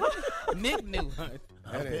 Nick knew.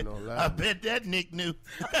 That ain't no lie. I bet that Nick knew.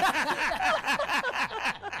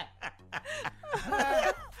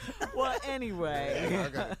 Well, anyway. Man, I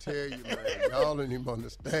gotta tell you, man, y'all don't even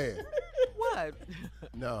understand. What?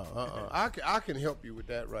 No, I can help you with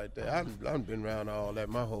that right there. I've been around all that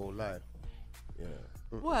my whole life. Yeah.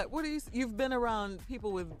 What? What are you? You've been around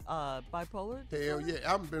people with bipolar? Hell yeah,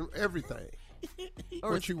 I've been everything.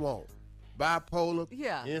 Or What you want? Bipolar?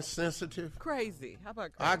 Yeah. Insensitive? Crazy. How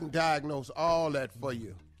about crazy? I can diagnose all that for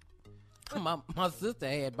you. My sister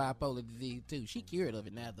had bipolar disease too. She cured of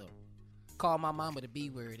it now though. Called my mama the B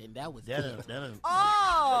word, and that was it.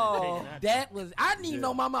 Oh, that was. I didn't even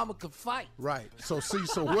know my mama could fight. Right. So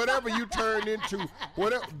whatever you turned into,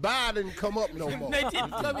 whatever Biden didn't come up no more. They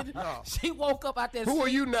didn't come in. No. She woke up out there. Who are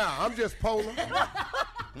you now? I'm just Polar.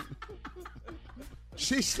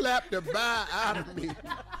 She slapped the bite out of me.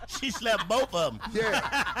 She slapped both of them. Yeah.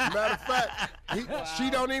 Matter of fact, she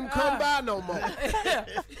don't even come by no more.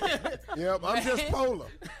 Yep, I'm just Polar.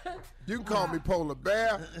 You can call me Polar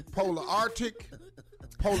Bear, Polar Arctic,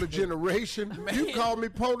 Polar Generation. You can call me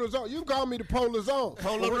Polar Zone. You can call me the Polar Zone.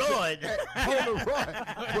 Polaroid.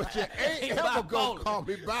 Polaroid. But you ain't ever gonna call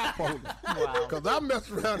me bipolar. Wow. Because I mess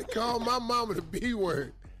around and call my mama the B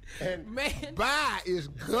word. And bye is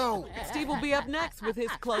gone. Steve will be up next with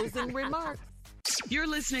his closing remarks. You're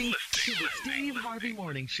listening to the Steve Harvey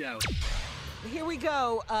Morning Show. Here we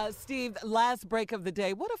go, Steve. Last break of the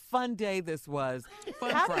day. What a fun day this was.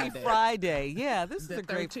 Happy Friday. Yeah, this is a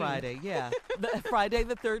great 13th. Friday. Yeah, Friday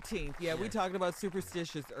the 13th. Yeah, we talked about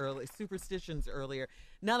superstitions earlier.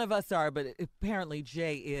 None of us are, but apparently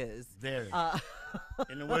Jay is. Very.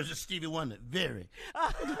 In the words of Stevie Wonder, very.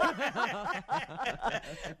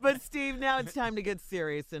 But Steve, now it's time to get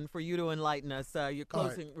serious and for you to enlighten us. Your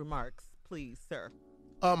closing remarks, please, sir.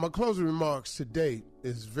 My closing remarks today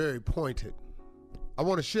is very pointed. I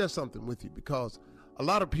want to share something with you because a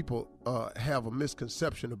lot of people have a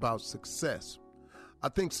misconception about success. I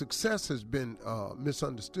think success has been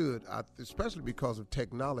misunderstood, especially because of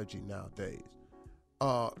technology nowadays.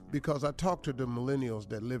 Because I talk to the millennials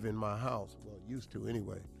that live in my house, well, used to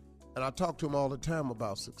anyway, and I talk to them all the time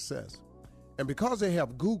about success. And because they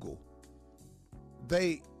have Google,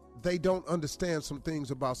 they don't understand some things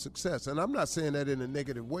about success. And I'm not saying that in a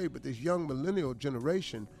negative way, but this young millennial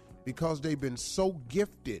generation, because they've been so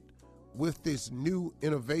gifted with this new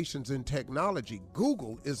innovations in technology,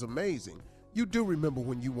 Google is amazing. You do remember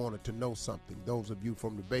when you wanted to know something, those of you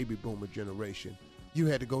from the baby boomer generation, you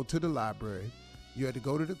had to go to the library, you had to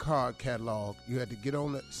go to the card catalog, you had to get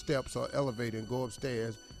on the steps or elevator and go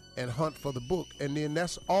upstairs and hunt for the book. And then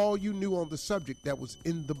that's all you knew on the subject that was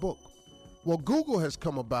in the book. Well, Google has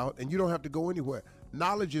come about, and you don't have to go anywhere.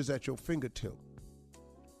 Knowledge is at your fingertip.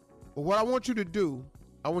 But what I want you to do,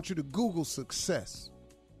 I want you to Google success.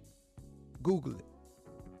 Google it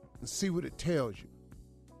and see what it tells you.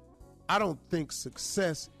 I don't think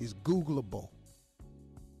success is Googleable.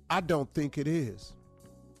 I don't think it is.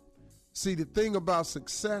 See, the thing about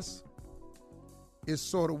success is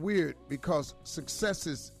sort of weird because success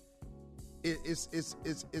is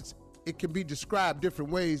it can be described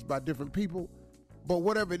different ways by different people, but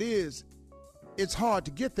whatever it is, it's hard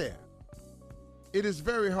to get there. It is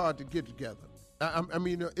very hard to get together. I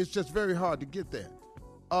mean, it's just very hard to get there.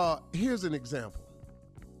 Here's an example.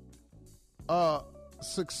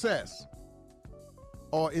 Success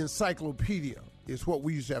or encyclopedia is what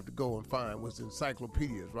we used to have to go and find was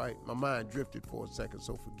encyclopedias, right? My mind drifted for a second,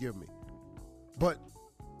 so forgive me. But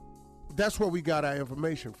that's where we got our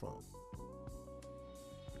information from.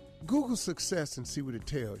 Google success and see what it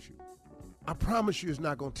tells you. I promise you it's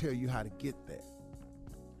not going to tell you how to get there.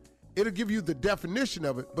 It'll give you the definition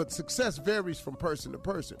of it, but success varies from person to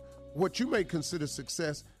person. What you may consider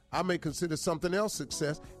success, I may consider something else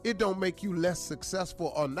success. It don't make you less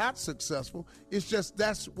successful or not successful. It's just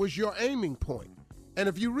that was your aiming point. And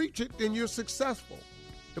if you reach it, then you're successful.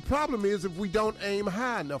 The problem is if we don't aim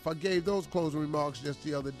high enough. I gave those closing remarks just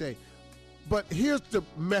the other day. But here's the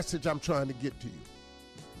message I'm trying to get to you.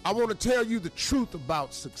 I want to tell you the truth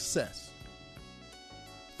about success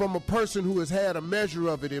from a person who has had a measure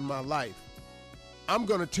of it in my life. I'm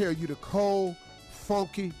going to tell you the cold,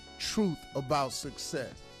 funky truth about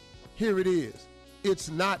success. Here it is. It's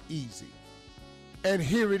not easy. And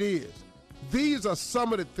here it is. These are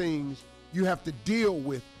some of the things you have to deal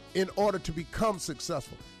with in order to become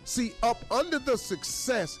successful. See, up under the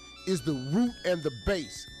success is the root and the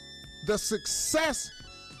base. The success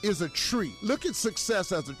is a tree. Look at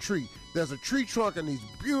success as a tree. There's a tree trunk and these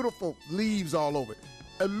beautiful leaves all over it.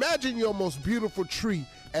 Imagine your most beautiful tree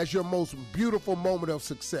as your most beautiful moment of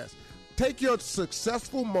success. Take your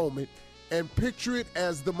successful moment and picture it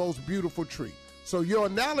as the most beautiful tree. So your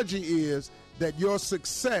analogy is that your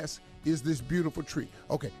success is this beautiful tree.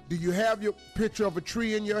 Okay, do you have your picture of a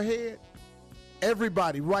tree in your head?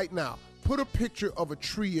 Everybody right now, put a picture of a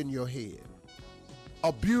tree in your head.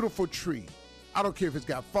 A beautiful tree. I don't care if it's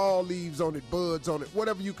got fall leaves on it, buds on it,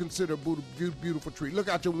 whatever you consider a beautiful tree. Look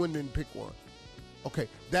out your window and pick one. Okay,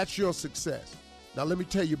 that's your success. Now let me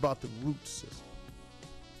tell you about the root system.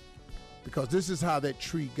 Because this is how that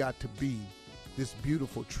tree got to be this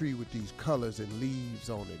beautiful tree with these colors and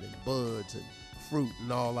leaves on it and buds and fruit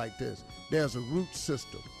and all like this. There's a root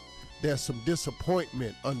system. There's some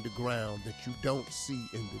disappointment underground that you don't see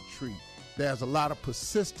in the tree. There's a lot of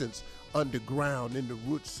persistence underground in the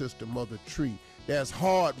root system of the tree. There's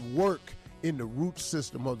hard work in the root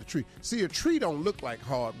system of the tree. See, a tree don't look like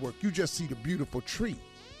hard work. You just see the beautiful tree.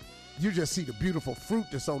 You just see the beautiful fruit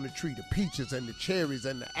that's on the tree, the peaches and the cherries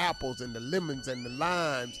and the apples and the lemons and the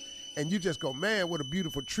limes, and you just go, man, what a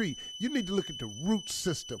beautiful tree. You need to look at the root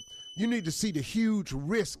system. You need to see the huge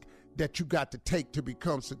risk that you got to take to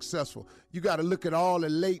become successful. You got to look at all the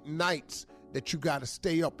late nights that you got to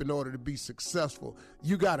stay up in order to be successful.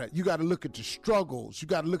 You got to look at the struggles. You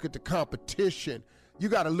got to look at the competition. You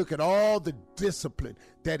got to look at all the discipline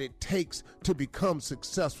that it takes to become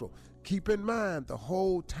successful. Keep in mind the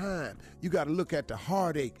whole time you got to look at the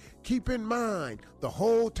heartache. Keep in mind the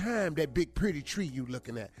whole time that big pretty tree you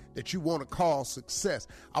looking at that you want to call success.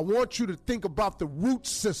 I want you to think about the root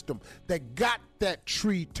system that got that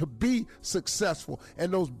tree to be successful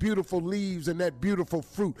and those beautiful leaves and that beautiful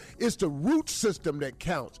fruit. It's the root system that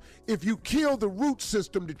counts. If you kill the root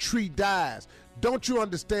system, the tree dies. Don't you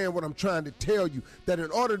understand what I'm trying to tell you? That in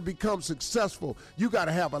order to become successful, you got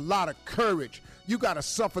to have a lot of courage. You got to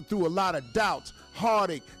suffer through a lot of doubts,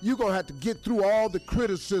 heartache. You're going to have to get through all the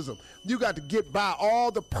criticism. You got to get by all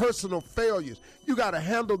the personal failures. You got to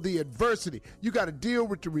handle the adversity. You got to deal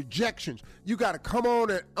with the rejections. You got to come on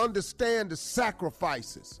and understand the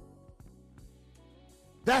sacrifices.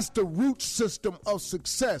 That's the root system of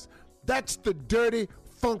success. That's the dirty,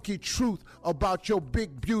 funky truth about your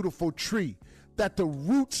big, beautiful tree. That the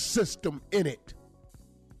root system in it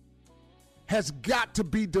has got to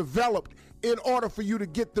be developed in order for you to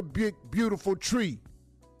get the big, beautiful tree.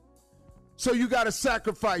 So you got to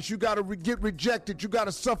sacrifice. You got to get rejected. You got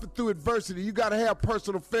to suffer through adversity. You got to have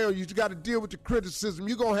personal failures. You got to deal with the criticism.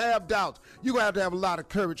 You're going to have doubts. You're going to have a lot of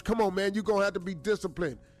courage. Come on, man. You're going to have to be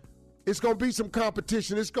disciplined. It's going to be some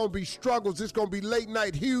competition. It's going to be struggles. It's going to be late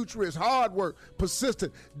night, huge risk, hard work,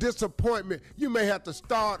 persistent, disappointment. You may have to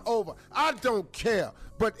start over. I don't care.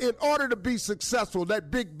 But in order to be successful, that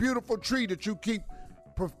big, beautiful tree that you keep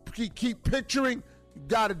picturing, you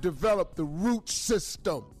got to develop the root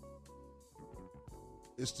system.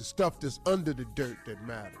 It's the stuff that's under the dirt that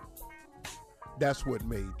matters. That's what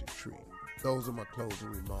made the tree. Those are my closing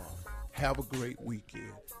remarks. Have a great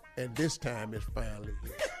weekend. And this time it's finally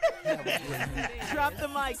here. Have a great weekend. Drop the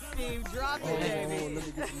mic, Steve. Drop it, baby. Let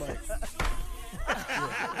me get the mic.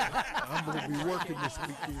 Yeah. I'm going to be working this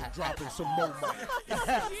weekend, dropping some more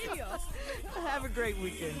mics. Have a great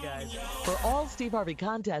weekend, guys. For all Steve Harvey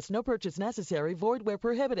contests, no purchase necessary, void where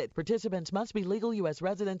prohibited. Participants must be legal U.S.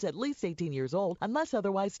 residents at least 18 years old, unless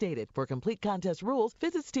otherwise stated. For complete contest rules,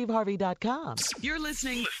 visit steveharvey.com. You're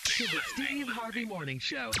listening to the Steve Harvey Morning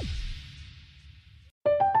Show.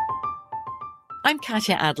 I'm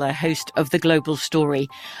Katya Adler, host of The Global Story.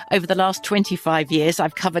 Over the last 25 years,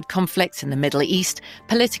 I've covered conflicts in the Middle East,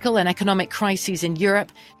 political and economic crises in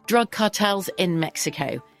Europe, drug cartels in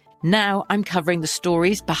Mexico. Now I'm covering the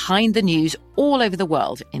stories behind the news all over the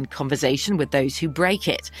world in conversation with those who break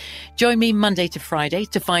it. Join me Monday to Friday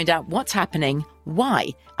to find out what's happening, why,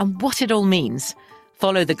 and what it all means.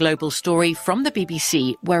 Follow The Global Story from the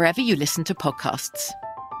BBC wherever you listen to podcasts.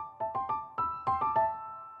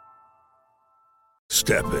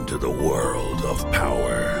 Step into the world of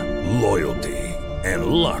power, loyalty, and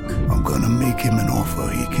luck. I'm gonna make him an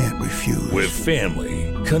offer he can't refuse. With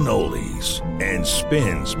family, cannolis, and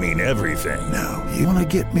spins mean everything. Now, you wanna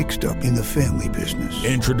get mixed up in the family business.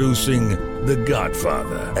 Introducing The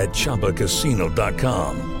Godfather at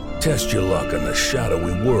ChumbaCasino.com. Test your luck in the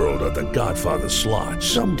shadowy world of The Godfather slot.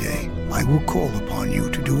 Someday, I will call upon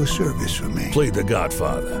you to do a service for me. Play The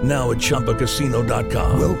Godfather, now at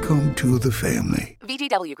ChumbaCasino.com. Welcome to the family.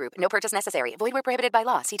 VGW Group. No purchase necessary. Void where prohibited by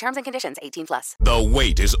law. See terms and conditions. 18+. The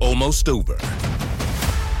wait is almost over.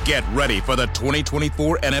 Get ready for the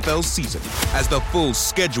 2024 NFL season as the full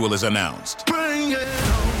schedule is announced. Bring it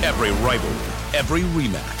on. Every rivalry, every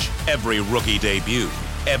rematch, every rookie debut,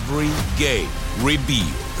 every game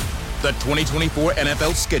revealed. The 2024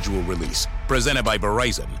 NFL schedule release, presented by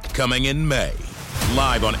Verizon, coming in May.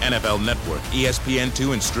 Live on NFL Network,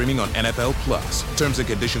 ESPN2, and streaming on NFL Plus. Terms and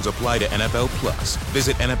conditions apply to NFL Plus.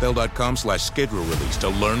 Visit NFL.com/schedule release to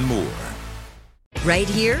learn more. Right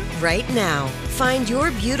here, right now. Find your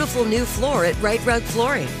beautiful new floor at Right Rug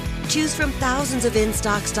Flooring. Choose from thousands of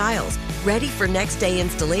in-stock styles, ready for next day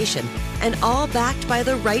installation, and all backed by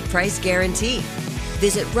the right price guarantee.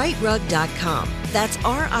 Visit rightrug.com. That's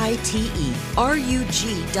RITERUG.com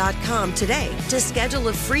today to schedule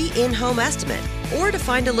a free in-home estimate or to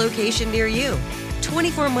find a location near you.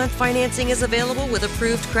 24-month financing is available with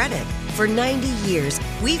approved credit. For 90 years,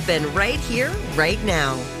 we've been right here, right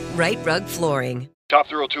now. Right Rug Flooring. Top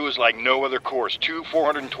Thrill 2 is like no other course. 2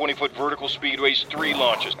 420-foot vertical speedways, 3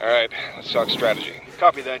 launches. All right, let's talk strategy.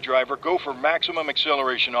 Copy that, driver. Go for maximum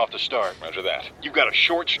acceleration off the start. Roger that. You've got a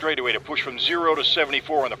short straightaway to push from 0 to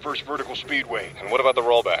 74 on the first vertical speedway. And what about the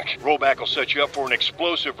rollback? Rollback will set you up for an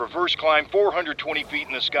explosive reverse climb 420 feet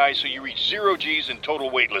in the sky so you reach 0 G's in total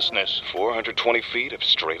weightlessness. 420 feet of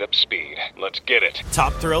straight-up speed. Let's get it.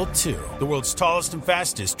 Top Thrill 2, the world's tallest and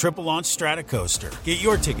fastest triple-launch strata coaster. Get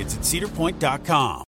your tickets at cedarpoint.com.